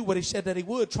going to do what He said that He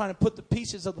would, trying to put the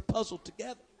pieces of the puzzle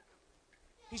together.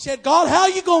 He said, God, how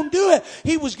are you going to do it?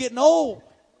 He was getting old.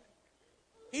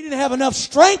 He didn't have enough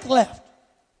strength left,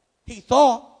 he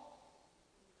thought.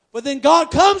 But then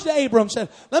God comes to Abram and said,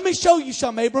 let me show you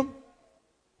something, Abram.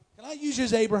 Can I use you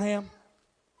as Abraham?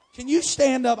 Can you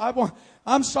stand up?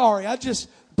 I'm sorry.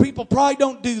 People probably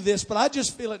don't do this, but I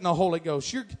just feel it in the Holy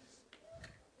Ghost.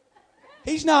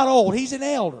 He's not old. He's an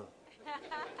elder.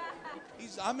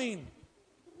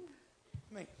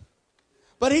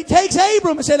 But he takes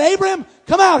Abram and said, Abram,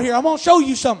 come out here. I want to show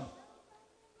you something.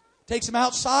 Takes him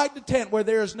outside the tent where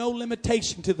there is no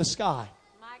limitation to the sky.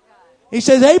 He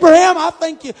says, Abraham, I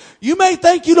think you may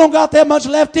think you don't got that much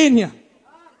left in you.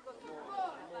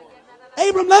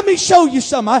 Abram, let me show you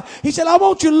something. He said, I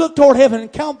want you to look toward heaven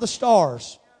and count the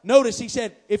stars. Notice he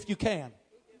said, if you can.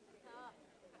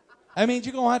 That means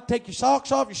you're going to have to take your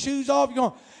socks off, your shoes off.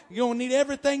 You're going to need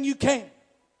everything you can.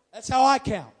 That's how I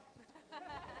count.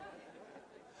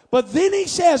 But then he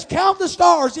says, count the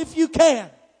stars if you can.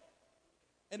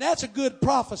 And that's a good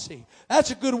prophecy.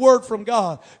 That's a good word from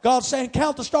God. God's saying,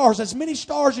 count the stars, as many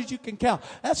stars as you can count.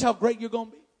 That's how great you're going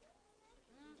to be.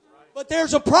 But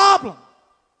there's a problem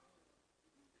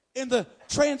in the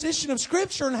transition of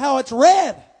Scripture and how it's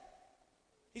read.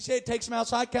 He said, it takes them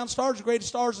outside, count stars, the greatest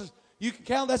stars as you can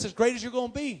count. That's as great as you're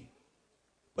going to be.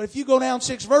 But if you go down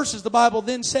 6 verses, the Bible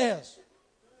then says,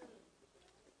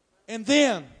 and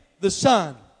then the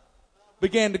sun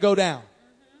began to go down.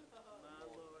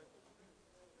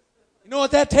 You know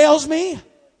what that tells me?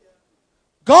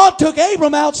 God took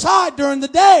Abram outside during the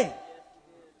day.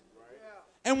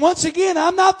 And once again,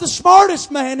 I'm not the smartest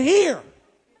man here.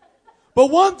 But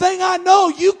one thing I know,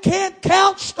 you can't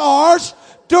count stars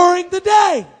during the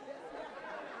day.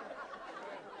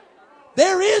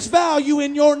 There is value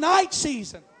in your night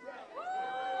season.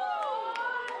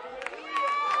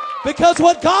 Because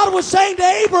what God was saying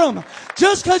to Abram,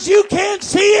 just because you can't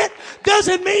see it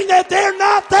doesn't mean that they're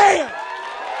not there.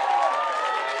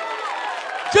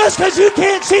 Just because you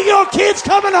can't see your kids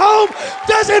coming home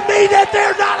doesn't mean that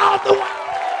they're not on the way.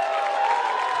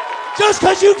 Just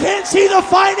because you can't see the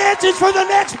finances for the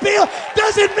next bill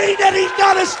doesn't mean that He's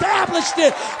not established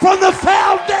it from the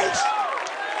foundation.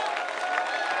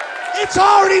 It's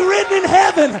already written in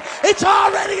heaven. It's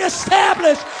already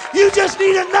established. You just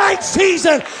need a night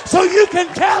season so you can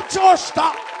count your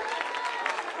stars.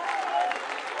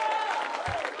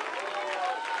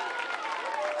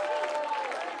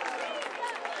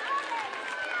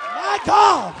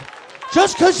 God.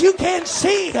 Just because you can't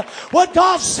see what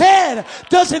God said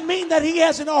doesn't mean that He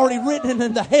hasn't already written it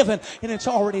into heaven and it's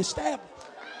already established.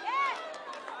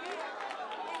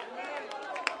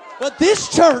 But this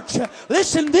church,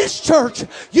 listen, this church,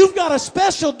 you've got a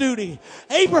special duty.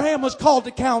 Abraham was called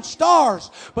to count stars,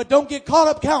 but don't get caught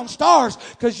up counting stars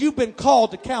because you've been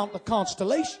called to count the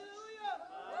constellations.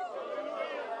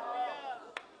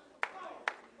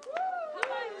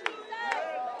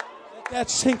 Let that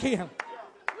sink in.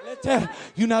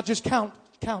 You not just count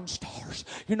stars.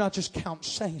 You're not just count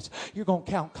saints. You're going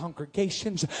to count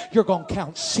congregations. You're going to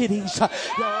count cities.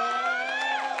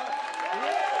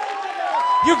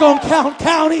 You're going to count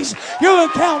counties. You're going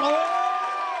to count.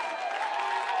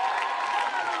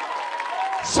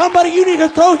 Somebody, you need to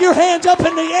throw your hands up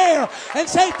in the air and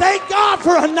say, thank God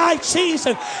for a night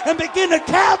season, and begin to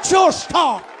count your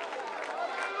stars.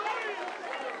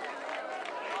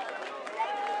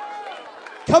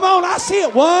 Come on, I see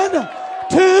it. 1,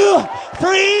 2,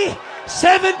 3,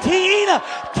 17,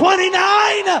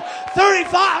 29,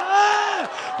 35,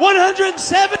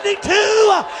 172,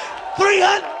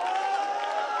 300.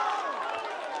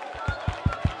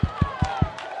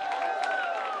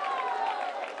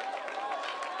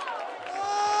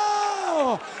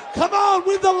 Oh, come on,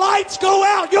 when the lights go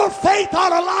out, your faith ought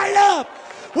to light up.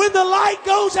 When the light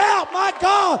goes out, my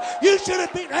God, you should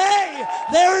have been, hey,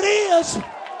 there it is.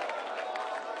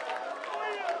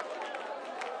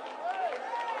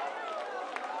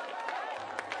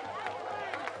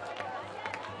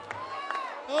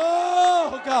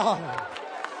 Oh, God.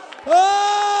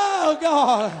 Oh,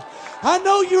 God. I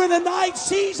know you're in a night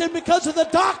season because of the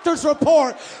doctor's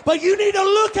report, but you need to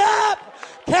look up.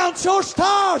 Count your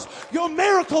stars. Your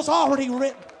miracle's already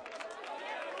written.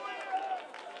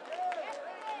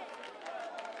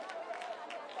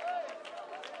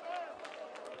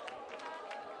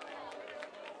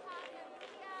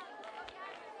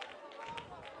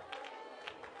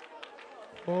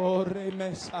 Oh,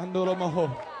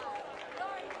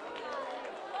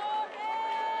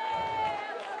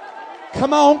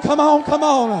 come on, come on, come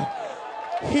on.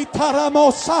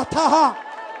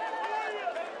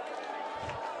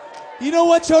 You know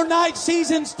what your night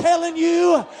season's telling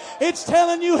you? It's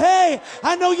telling you, hey,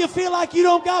 I know you feel like you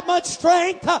don't got much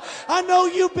strength. I know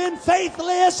you've been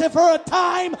faithless for a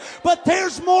time, but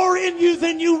there's more in you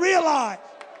than you realize.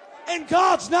 And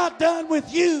God's not done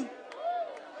with you.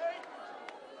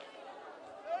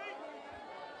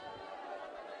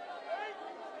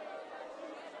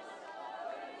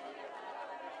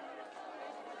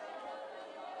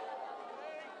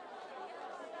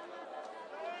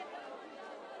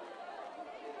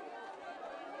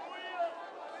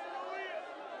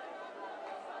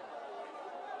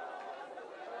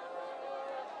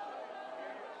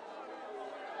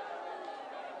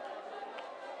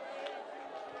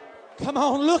 Come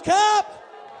on, look up.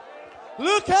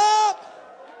 Look up.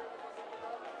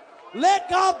 Let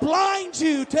God blind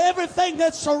you to everything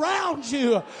that surrounds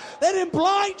you. Let Him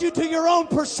blind you to your own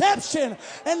perception,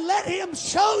 and let Him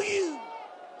show you.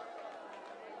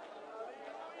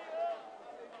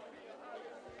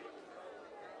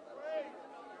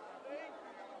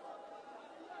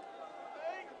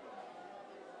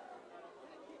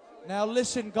 Now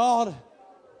listen, God,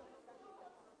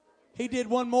 He did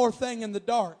one more thing in the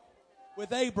dark.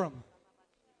 With Abram.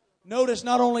 Notice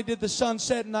not only did the sun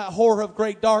set in that horror of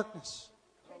great darkness.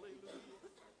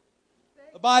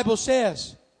 The Bible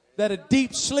says that a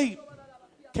deep sleep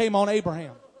came on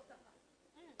Abraham.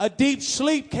 A deep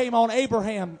sleep came on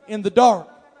Abraham in the dark.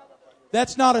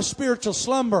 That's not a spiritual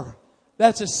slumber.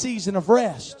 That's a season of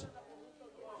rest.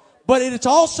 But it's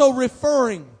also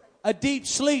referring a deep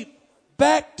sleep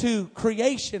back to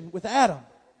creation with Adam.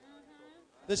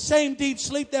 The same deep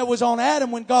sleep that was on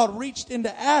Adam when God reached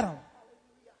into Adam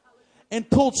and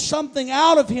pulled something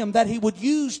out of him that He would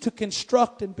use to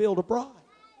construct and build a bride.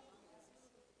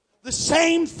 The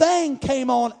same thing came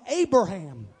on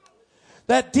Abraham.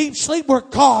 That deep sleep where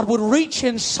God would reach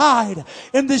inside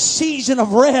in this season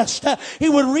of rest. He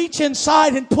would reach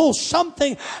inside and pull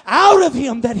something out of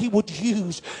him that He would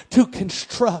use to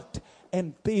construct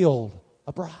and build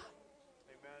a bride.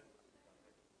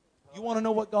 You want to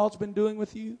know what God's been doing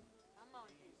with you?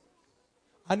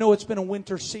 I know it's been a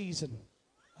winter season,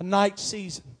 a night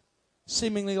season,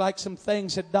 seemingly like some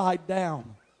things had died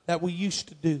down that we used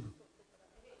to do.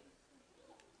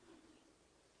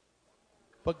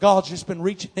 But God's just been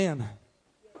reaching in,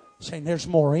 saying there's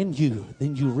more in you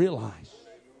than you realize.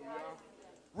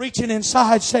 Reaching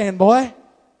inside saying, boy,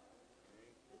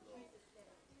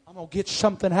 I'm going to get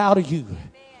something out of you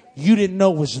you didn't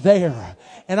know was there.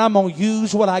 And I'm going to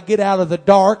use what I get out of the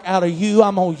dark, out of you.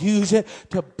 I'm going to use it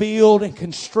to build and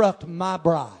construct my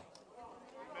bride.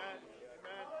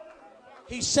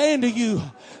 He's saying to you,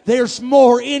 there's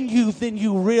more in you than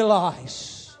you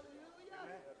realize.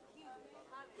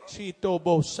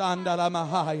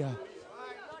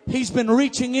 He's been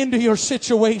reaching into your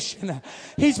situation.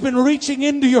 He's been reaching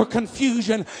into your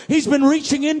confusion. He's been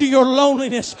reaching into your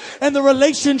loneliness and the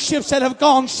relationships that have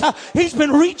gone south. He's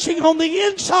been reaching on the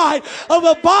inside of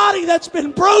a body that's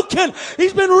been broken.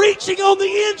 He's been reaching on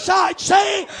the inside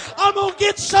saying, I'm going to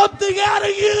get something out of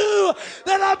you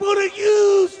that I'm going to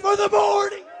use for the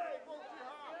morning.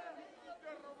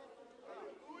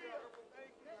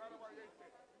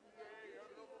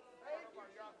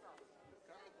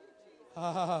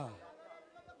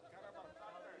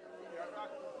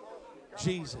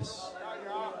 Jesus.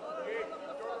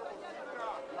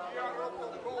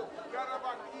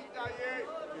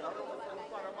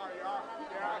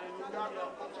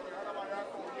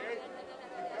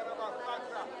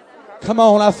 Come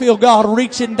on, I feel God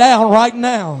reaching down right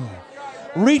now.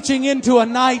 Reaching into a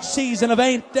night season of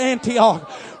Antioch.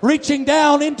 Reaching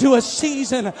down into a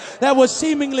season that was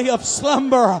seemingly of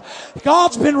slumber.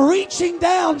 God's been reaching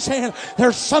down saying,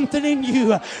 there's something in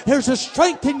you. There's a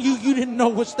strength in you you didn't know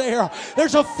was there.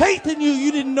 There's a faith in you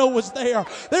you didn't know was there.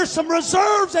 There's some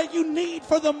reserves that you need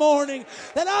for the morning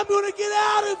that I'm going to get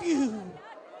out of you.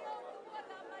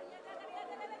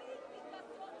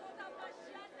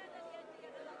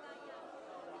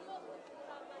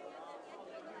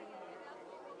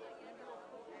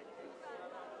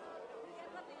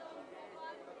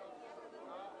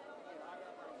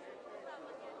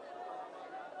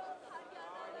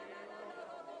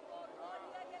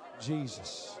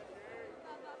 Jesus.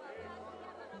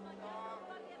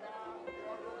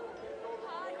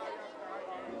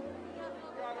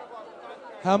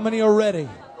 How many are ready?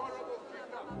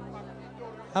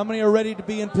 How many are ready to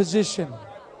be in position?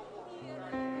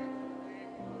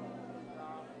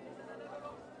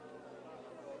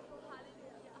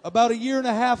 About a year and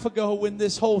a half ago when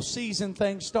this whole season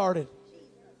thing started,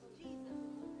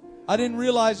 I didn't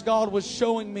realize God was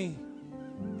showing me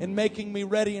and making me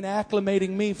ready and acclimating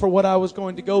me for what I was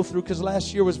going to go through, because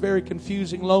last year was very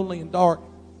confusing, lonely, and dark.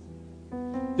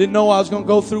 Didn't know I was going to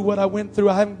go through what I went through.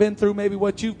 I haven't been through maybe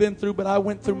what you've been through, but I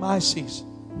went through my season.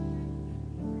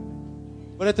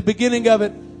 But at the beginning of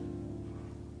it,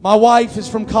 my wife is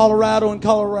from Colorado, in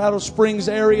Colorado Springs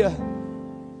area.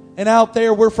 And out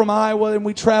there, we're from Iowa, and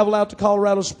we travel out to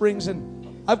Colorado Springs.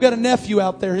 And I've got a nephew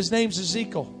out there. His name's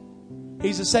Ezekiel.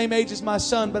 He's the same age as my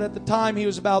son, but at the time he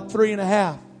was about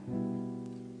 3.5.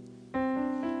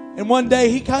 And one day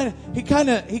he kind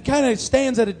of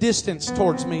stands at a distance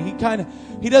towards me.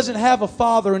 He doesn't have a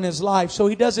father in his life, so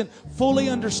he doesn't fully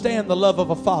understand the love of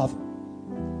a father.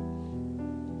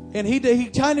 And he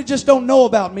kind of just don't know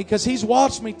about me, because he's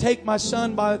watched me take my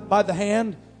son by the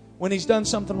hand when he's done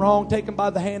something wrong, take him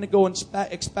by the hand and go and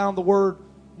expound the word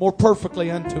more perfectly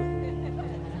unto him.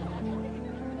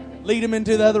 Lead him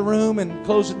into the other room and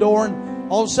close the door,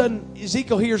 and all of a sudden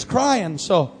Ezekiel hears crying.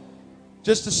 So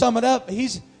just to sum it up,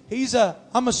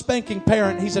 I'm a spanking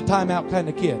parent. He's a timeout kind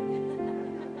of kid.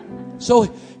 So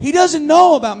he doesn't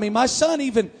know about me. My son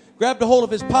even grabbed a hold of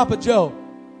his Papa Joe.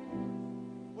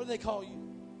 What do they call you?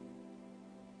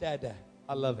 Dad.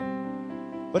 I love it.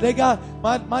 But they got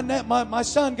my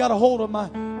son got a hold of my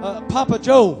Papa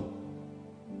Joe.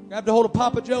 Grabbed a hold of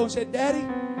Papa Joe and said, Daddy,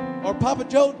 or Papa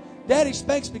Joe, Daddy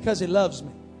spanks because he loves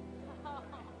me.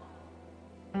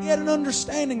 He had an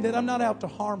understanding that I'm not out to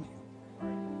harm him.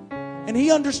 And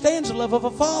he understands the love of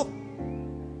a father.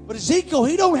 But Ezekiel,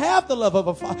 he don't have the love of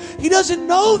a father. He doesn't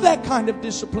know that kind of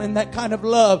discipline, that kind of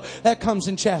love that comes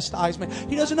in chastisement.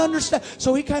 He doesn't understand.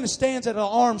 So he kind of stands at an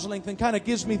arm's length and kind of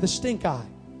gives me the stink eye.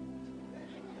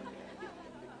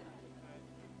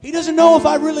 He doesn't know if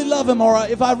I really love him or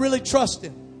if I really trust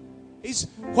him.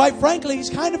 Quite frankly, he's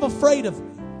kind of afraid of me.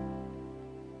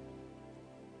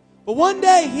 But one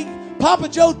day, Papa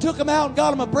Joe took him out and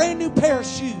got him a brand new pair of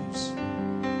shoes.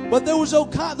 But there was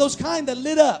those kind that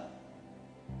lit up.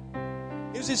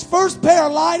 It was his first pair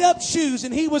of light up shoes,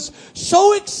 and he was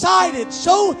so excited,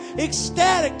 so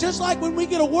ecstatic, just like when we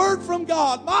get a word from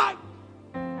God.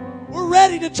 We're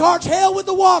ready to charge hell with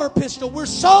the water pistol. We're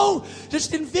so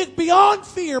just beyond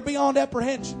fear, beyond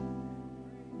apprehension.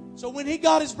 So when he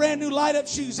got his brand new light up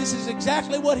shoes, this is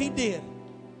exactly what he did.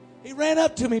 He ran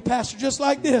up to me, Pastor, just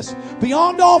like this.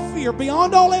 Beyond all fear,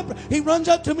 beyond all apprehension. He runs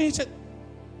up to me and said,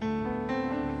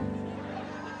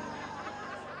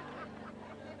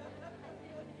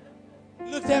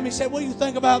 he looked at me and said, what do you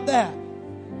think about that?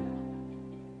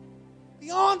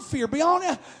 beyond fear,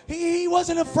 beyond, he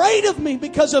wasn't afraid of me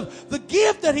because of the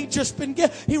gift that he'd just been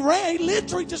given. He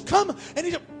literally just come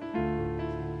and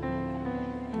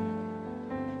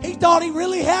he thought he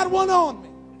really had one on me.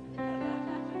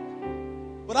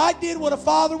 But I did what a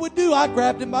father would do. I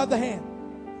grabbed him by the hand.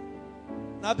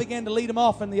 And I began to lead him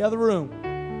off in the other room.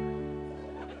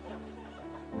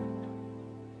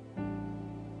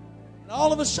 And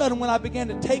all of a sudden, when I began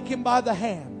to take him by the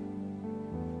hand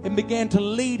and began to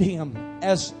lead him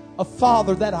as a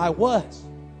father that I was,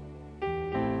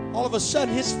 all of a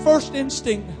sudden, his first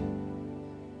instinct,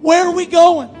 where are we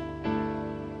going?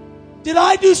 Did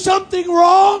I do something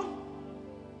wrong?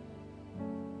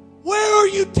 Where are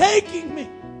you taking me?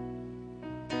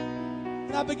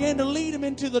 And I began to lead him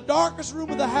into the darkest room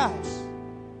of the house.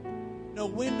 No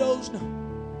windows, no.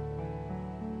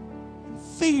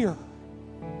 Fear.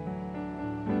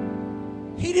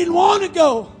 He didn't want to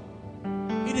go.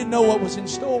 He didn't know what was in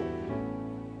store.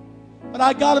 But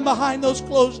I got him behind those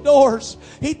closed doors.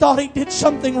 He thought he did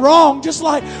something wrong. Just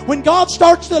like when God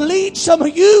starts to lead some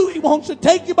of you, He wants to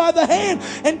take you by the hand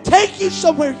and take you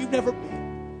somewhere you've never been.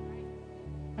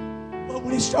 But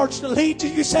when He starts to lead you,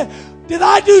 you say, did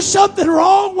I do something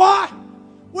wrong? Why?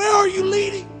 Where are you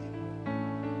leading?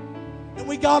 And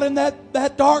we got in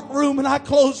that dark room, and I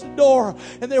closed the door,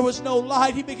 and there was no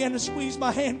light. He began to squeeze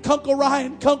my hand. Kunkel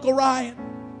Ryan.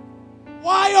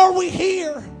 Why are we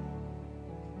here?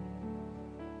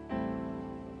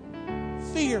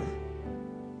 Fear.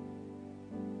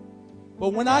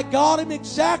 But when I got him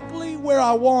exactly where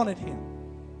I wanted him,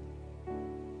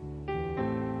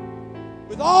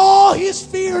 with all his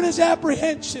fear and his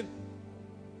apprehension,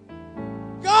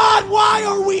 God, why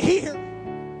are we here?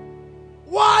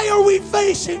 Why are we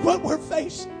facing what we're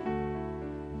facing?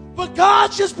 But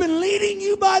God's just been leading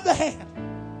you by the hand.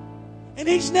 And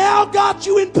He's now got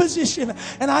you in position.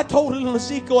 And I told little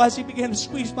Ezekiel as he began to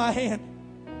squeeze my hand,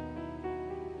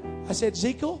 I said,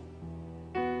 Ezekiel,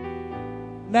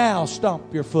 now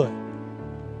stomp your foot.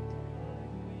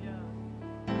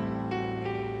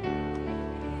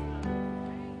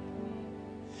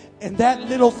 And that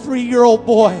little 3-year-old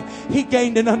boy, he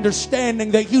gained an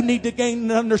understanding that you need to gain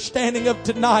an understanding of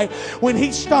tonight. When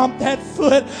he stomped that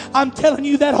foot, I'm telling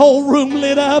you, that whole room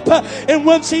lit up. And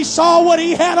once he saw what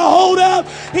he had a hold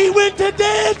of, he went to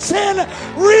dancing,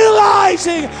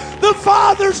 realizing the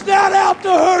Father's not out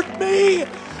to hurt me,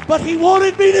 but He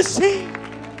wanted me to see.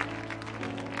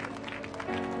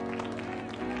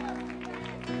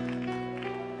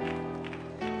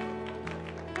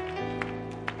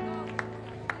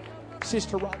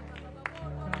 Sister Wright.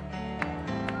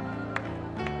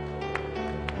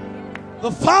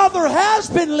 The Father has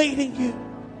been leading you.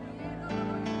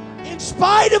 In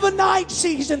spite of a night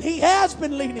season, He has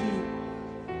been leading you.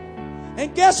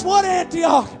 And guess what,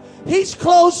 Antioch? He's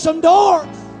closed some doors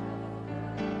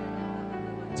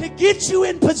to get you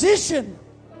in position.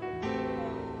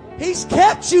 He's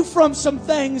kept you from some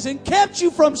things and kept you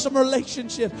from some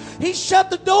relationships. He's shut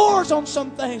the doors on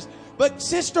some things. But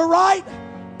Sister Wright,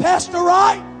 Pastor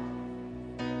Wright,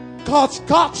 God's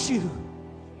got you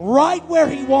right where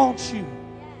He wants you,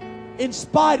 in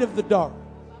spite of the dark.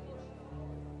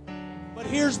 But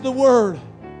here's the word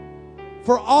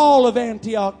for all of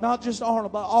Antioch, not just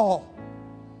Arnold, but all.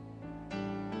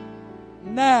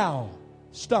 Now,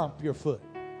 stomp your foot.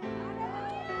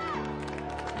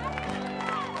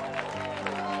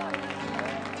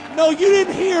 No, you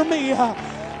didn't hear me.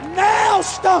 Now,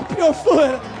 stomp your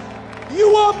foot.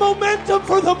 You want momentum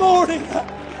for the morning.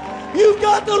 You've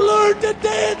got to learn to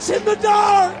dance in the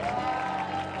dark.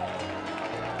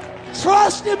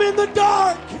 Trust Him in the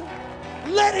dark.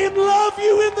 Let Him love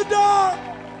you in the dark.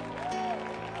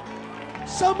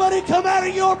 Somebody come out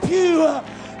of your pew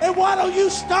and why don't you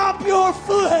stomp your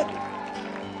foot?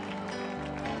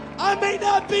 I may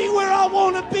not be where I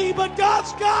want to be, but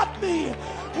God's got me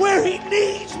where He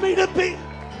needs me to be.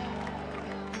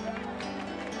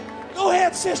 Go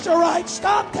ahead, Sister Wright.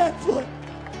 Stomp that foot.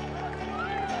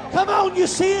 Come on, you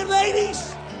see it,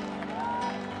 ladies?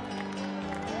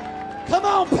 Come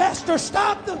on, Pastor.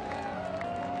 Stomp them.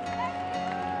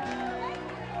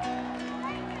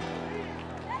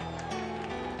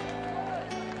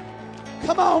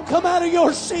 Come on, come out of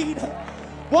your seat.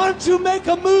 Why don't you make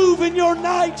a move in your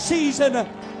night season?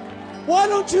 Why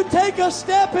don't you take a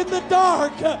step in the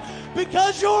dark?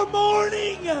 Because your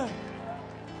morning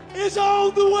is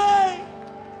on the way.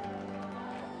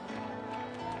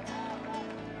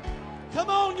 Come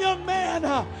on, young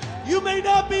man. You may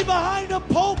not be behind a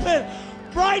pulpit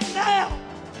right now,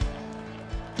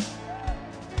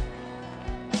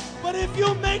 but if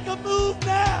you'll make a move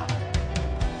now,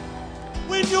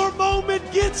 when your moment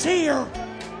gets here,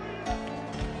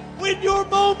 When your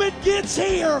moment gets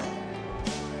here,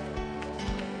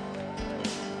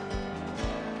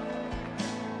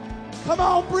 come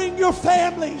on, bring your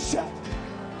families.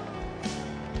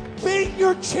 Bring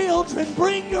your children.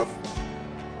 Bring your...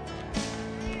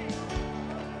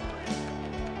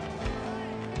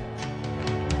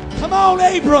 Come on,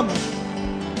 Abram.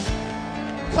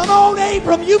 Come on,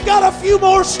 Abram. You've got a few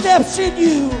more steps in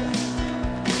you.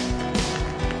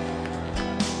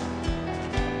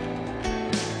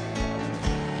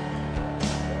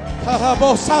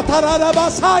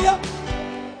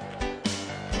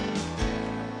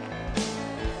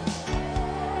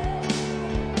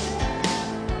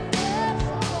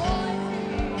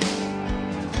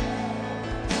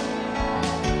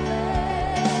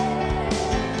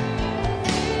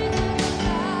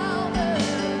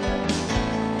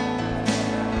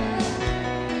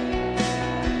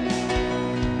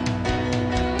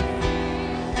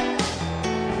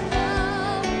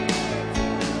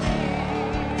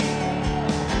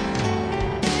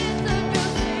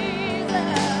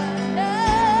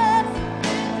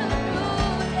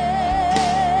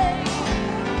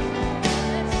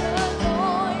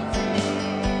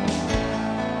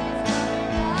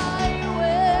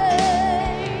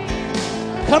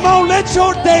 Come on, let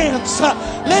your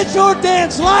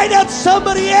dance light up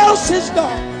somebody else's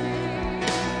dark.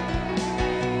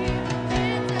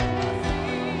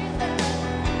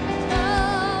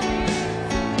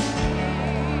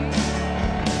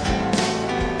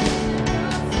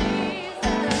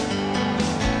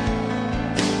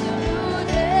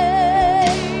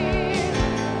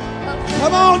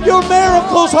 Come on, your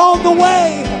miracle's on the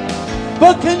way.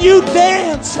 But can you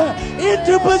dance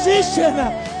into position?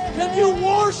 Can you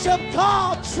worship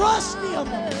God? Trust Him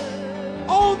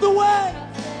on the way.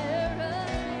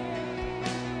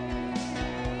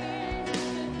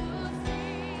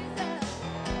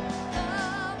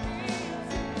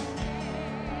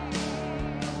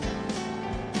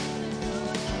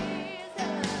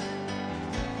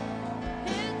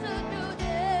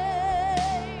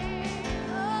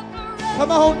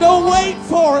 Come on, don't wait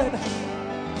for it.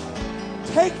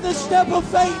 Take the step of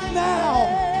faith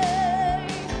now.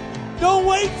 Don't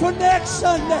wait for next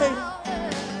Sunday.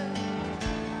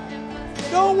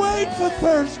 Don't wait for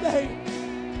Thursday.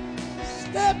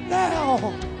 Step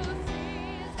now.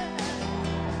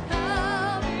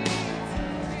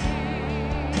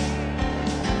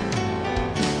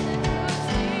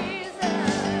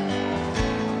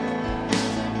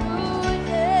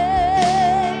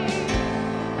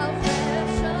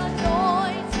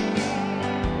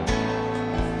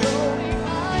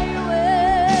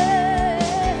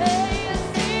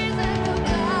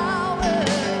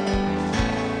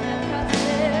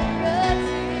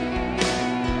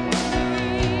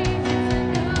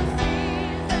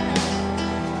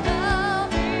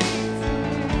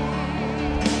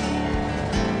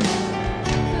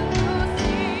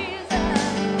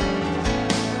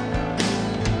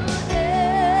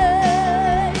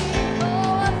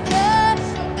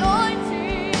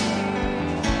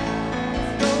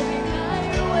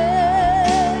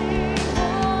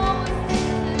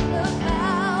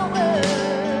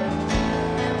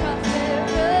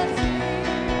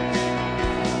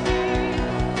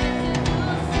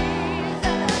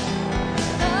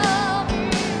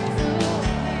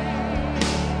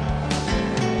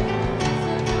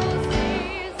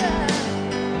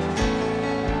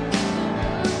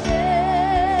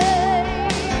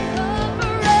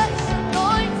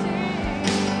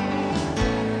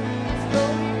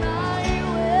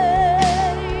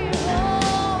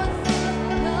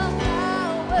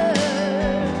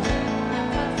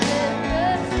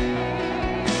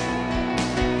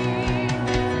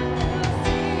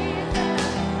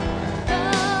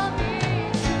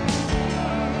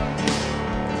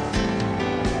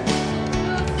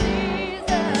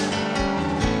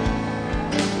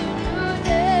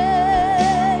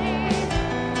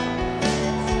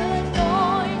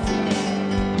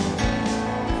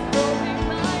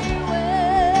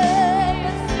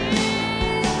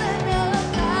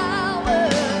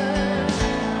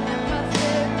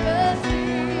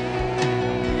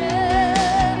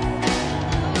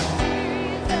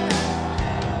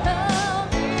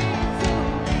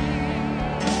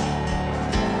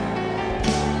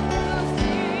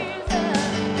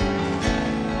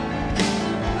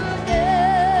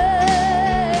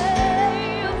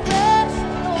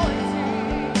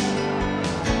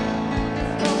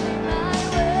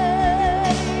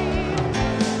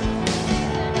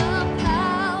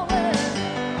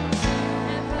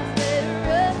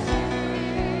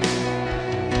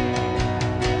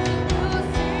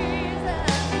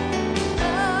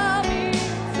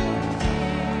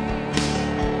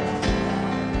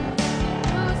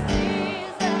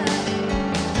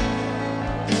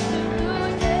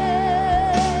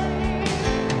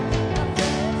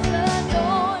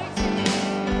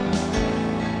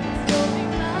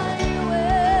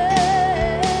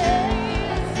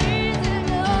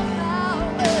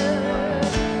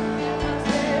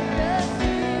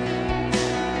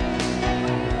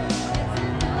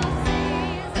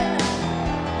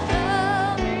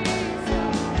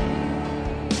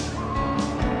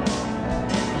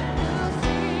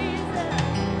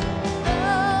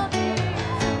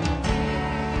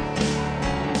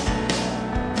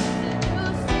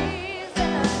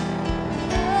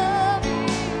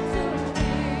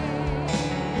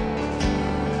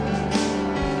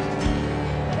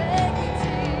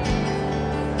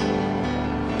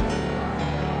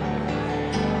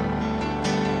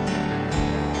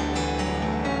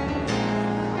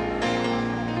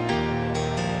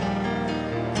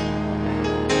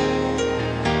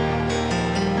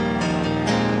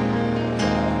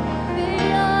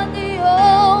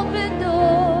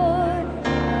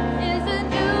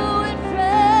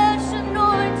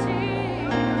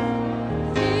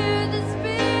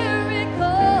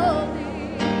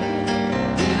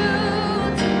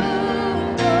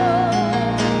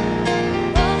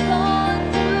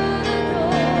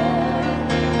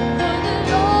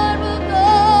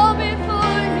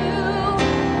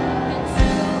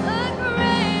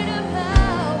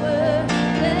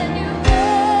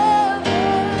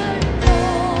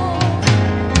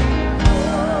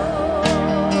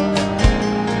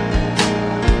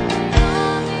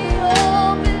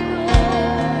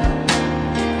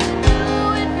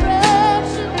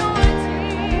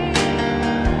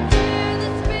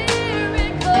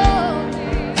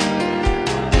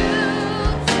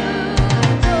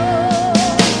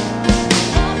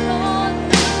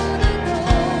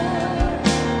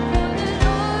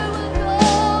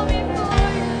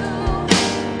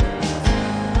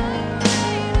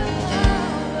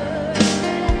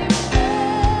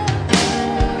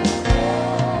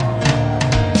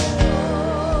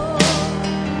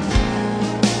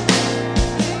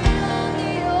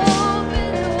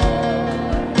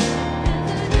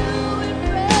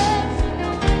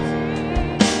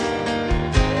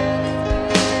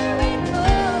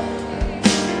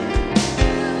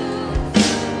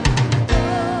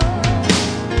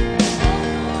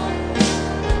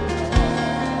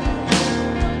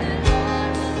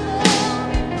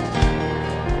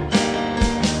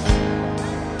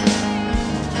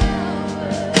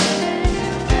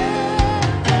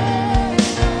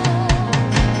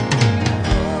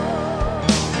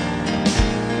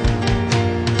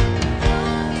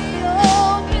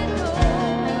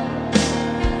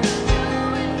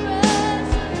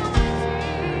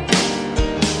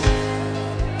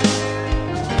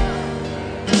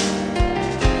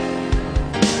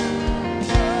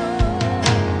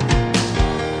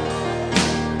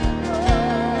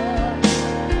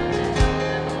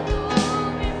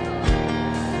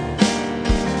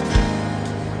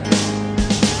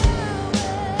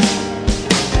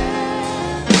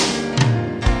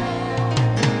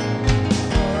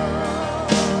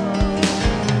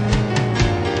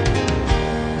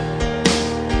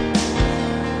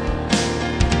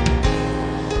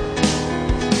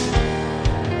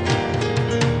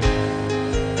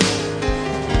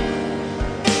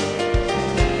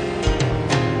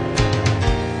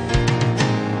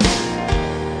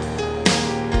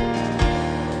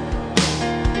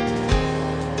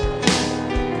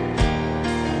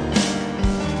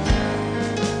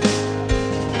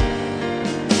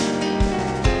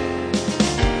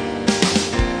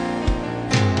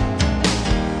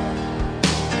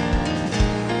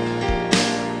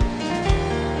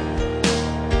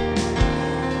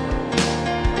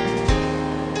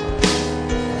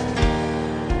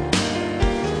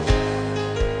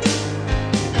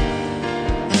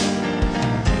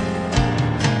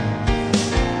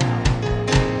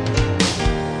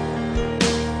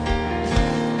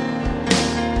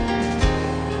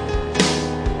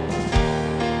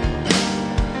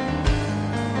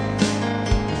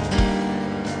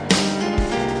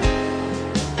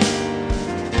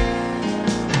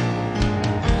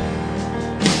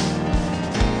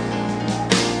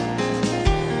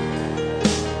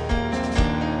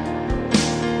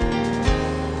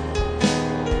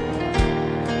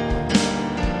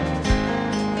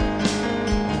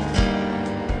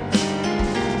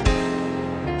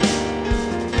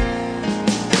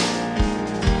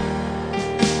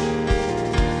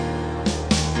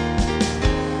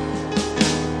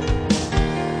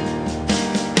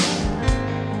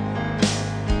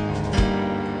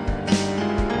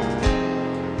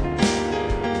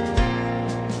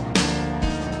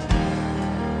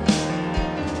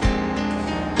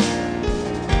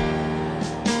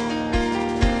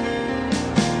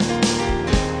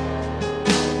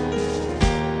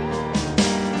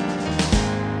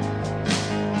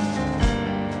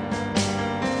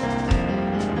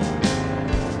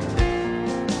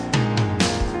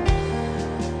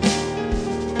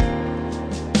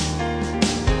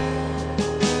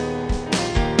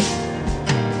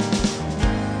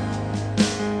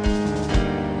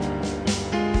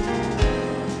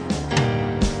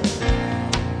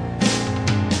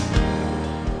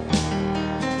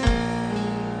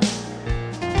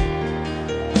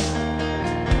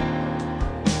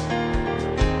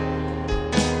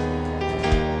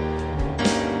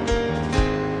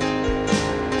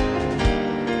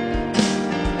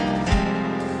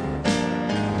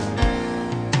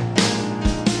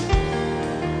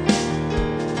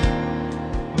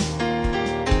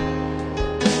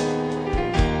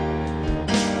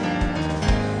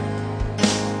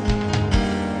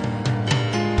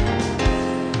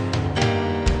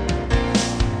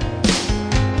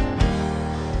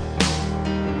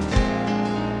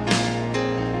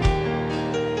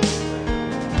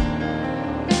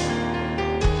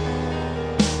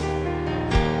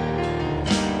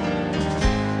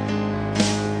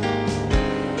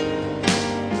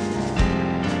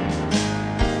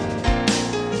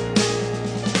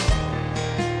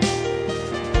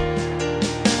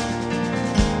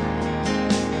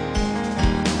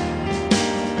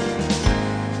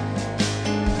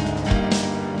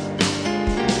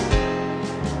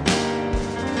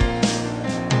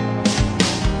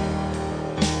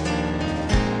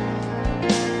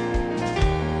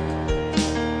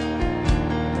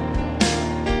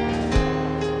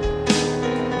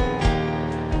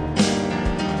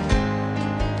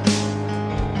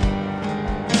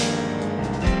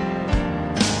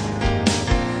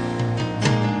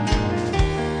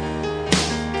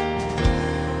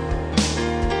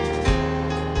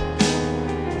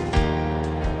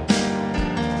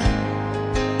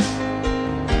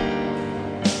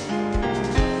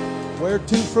 Where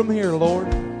to from here,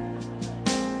 Lord?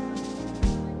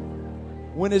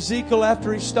 When Ezekiel,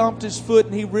 after he stomped his foot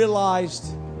and he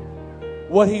realized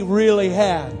what he really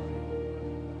had,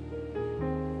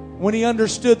 when he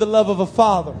understood the love of a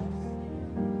father,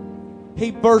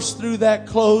 he burst through that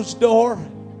closed door.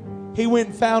 He went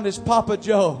and found his Papa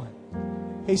Joe.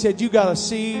 He said, you got to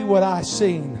see what I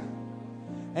seen.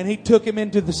 And he took him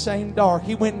into the same dark.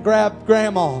 He went and grabbed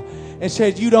Grandma and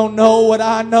said, you don't know what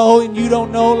I know, and you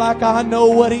don't know like I know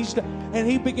what he's done. And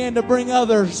he began to bring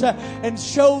others and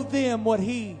show them what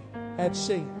he had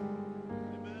seen.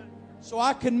 So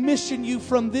I commission you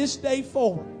from this day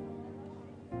forward.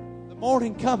 The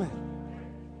morning cometh.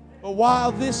 But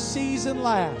while this season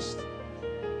lasts,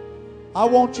 I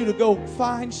want you to go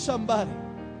find somebody.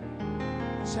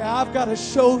 Say, I've got to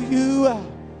show you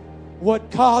what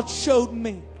God showed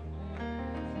me.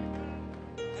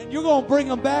 And you're going to bring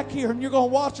them back here and you're going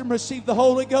to watch them receive the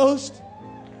Holy Ghost.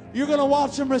 You're going to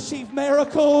watch them receive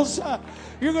miracles.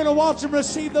 You're going to watch them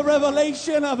receive the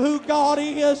revelation of who God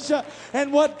is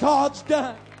and what God's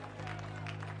done.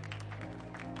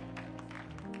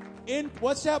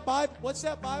 What's that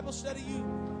Bible study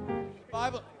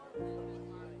Bible?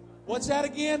 What's that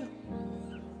again?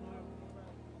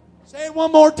 Say it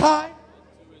one more time.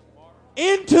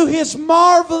 Into His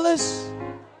marvelous.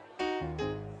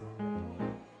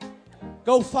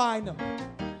 Go find them.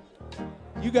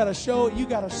 You got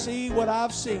to see what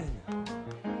I've seen.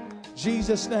 In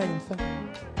Jesus' name.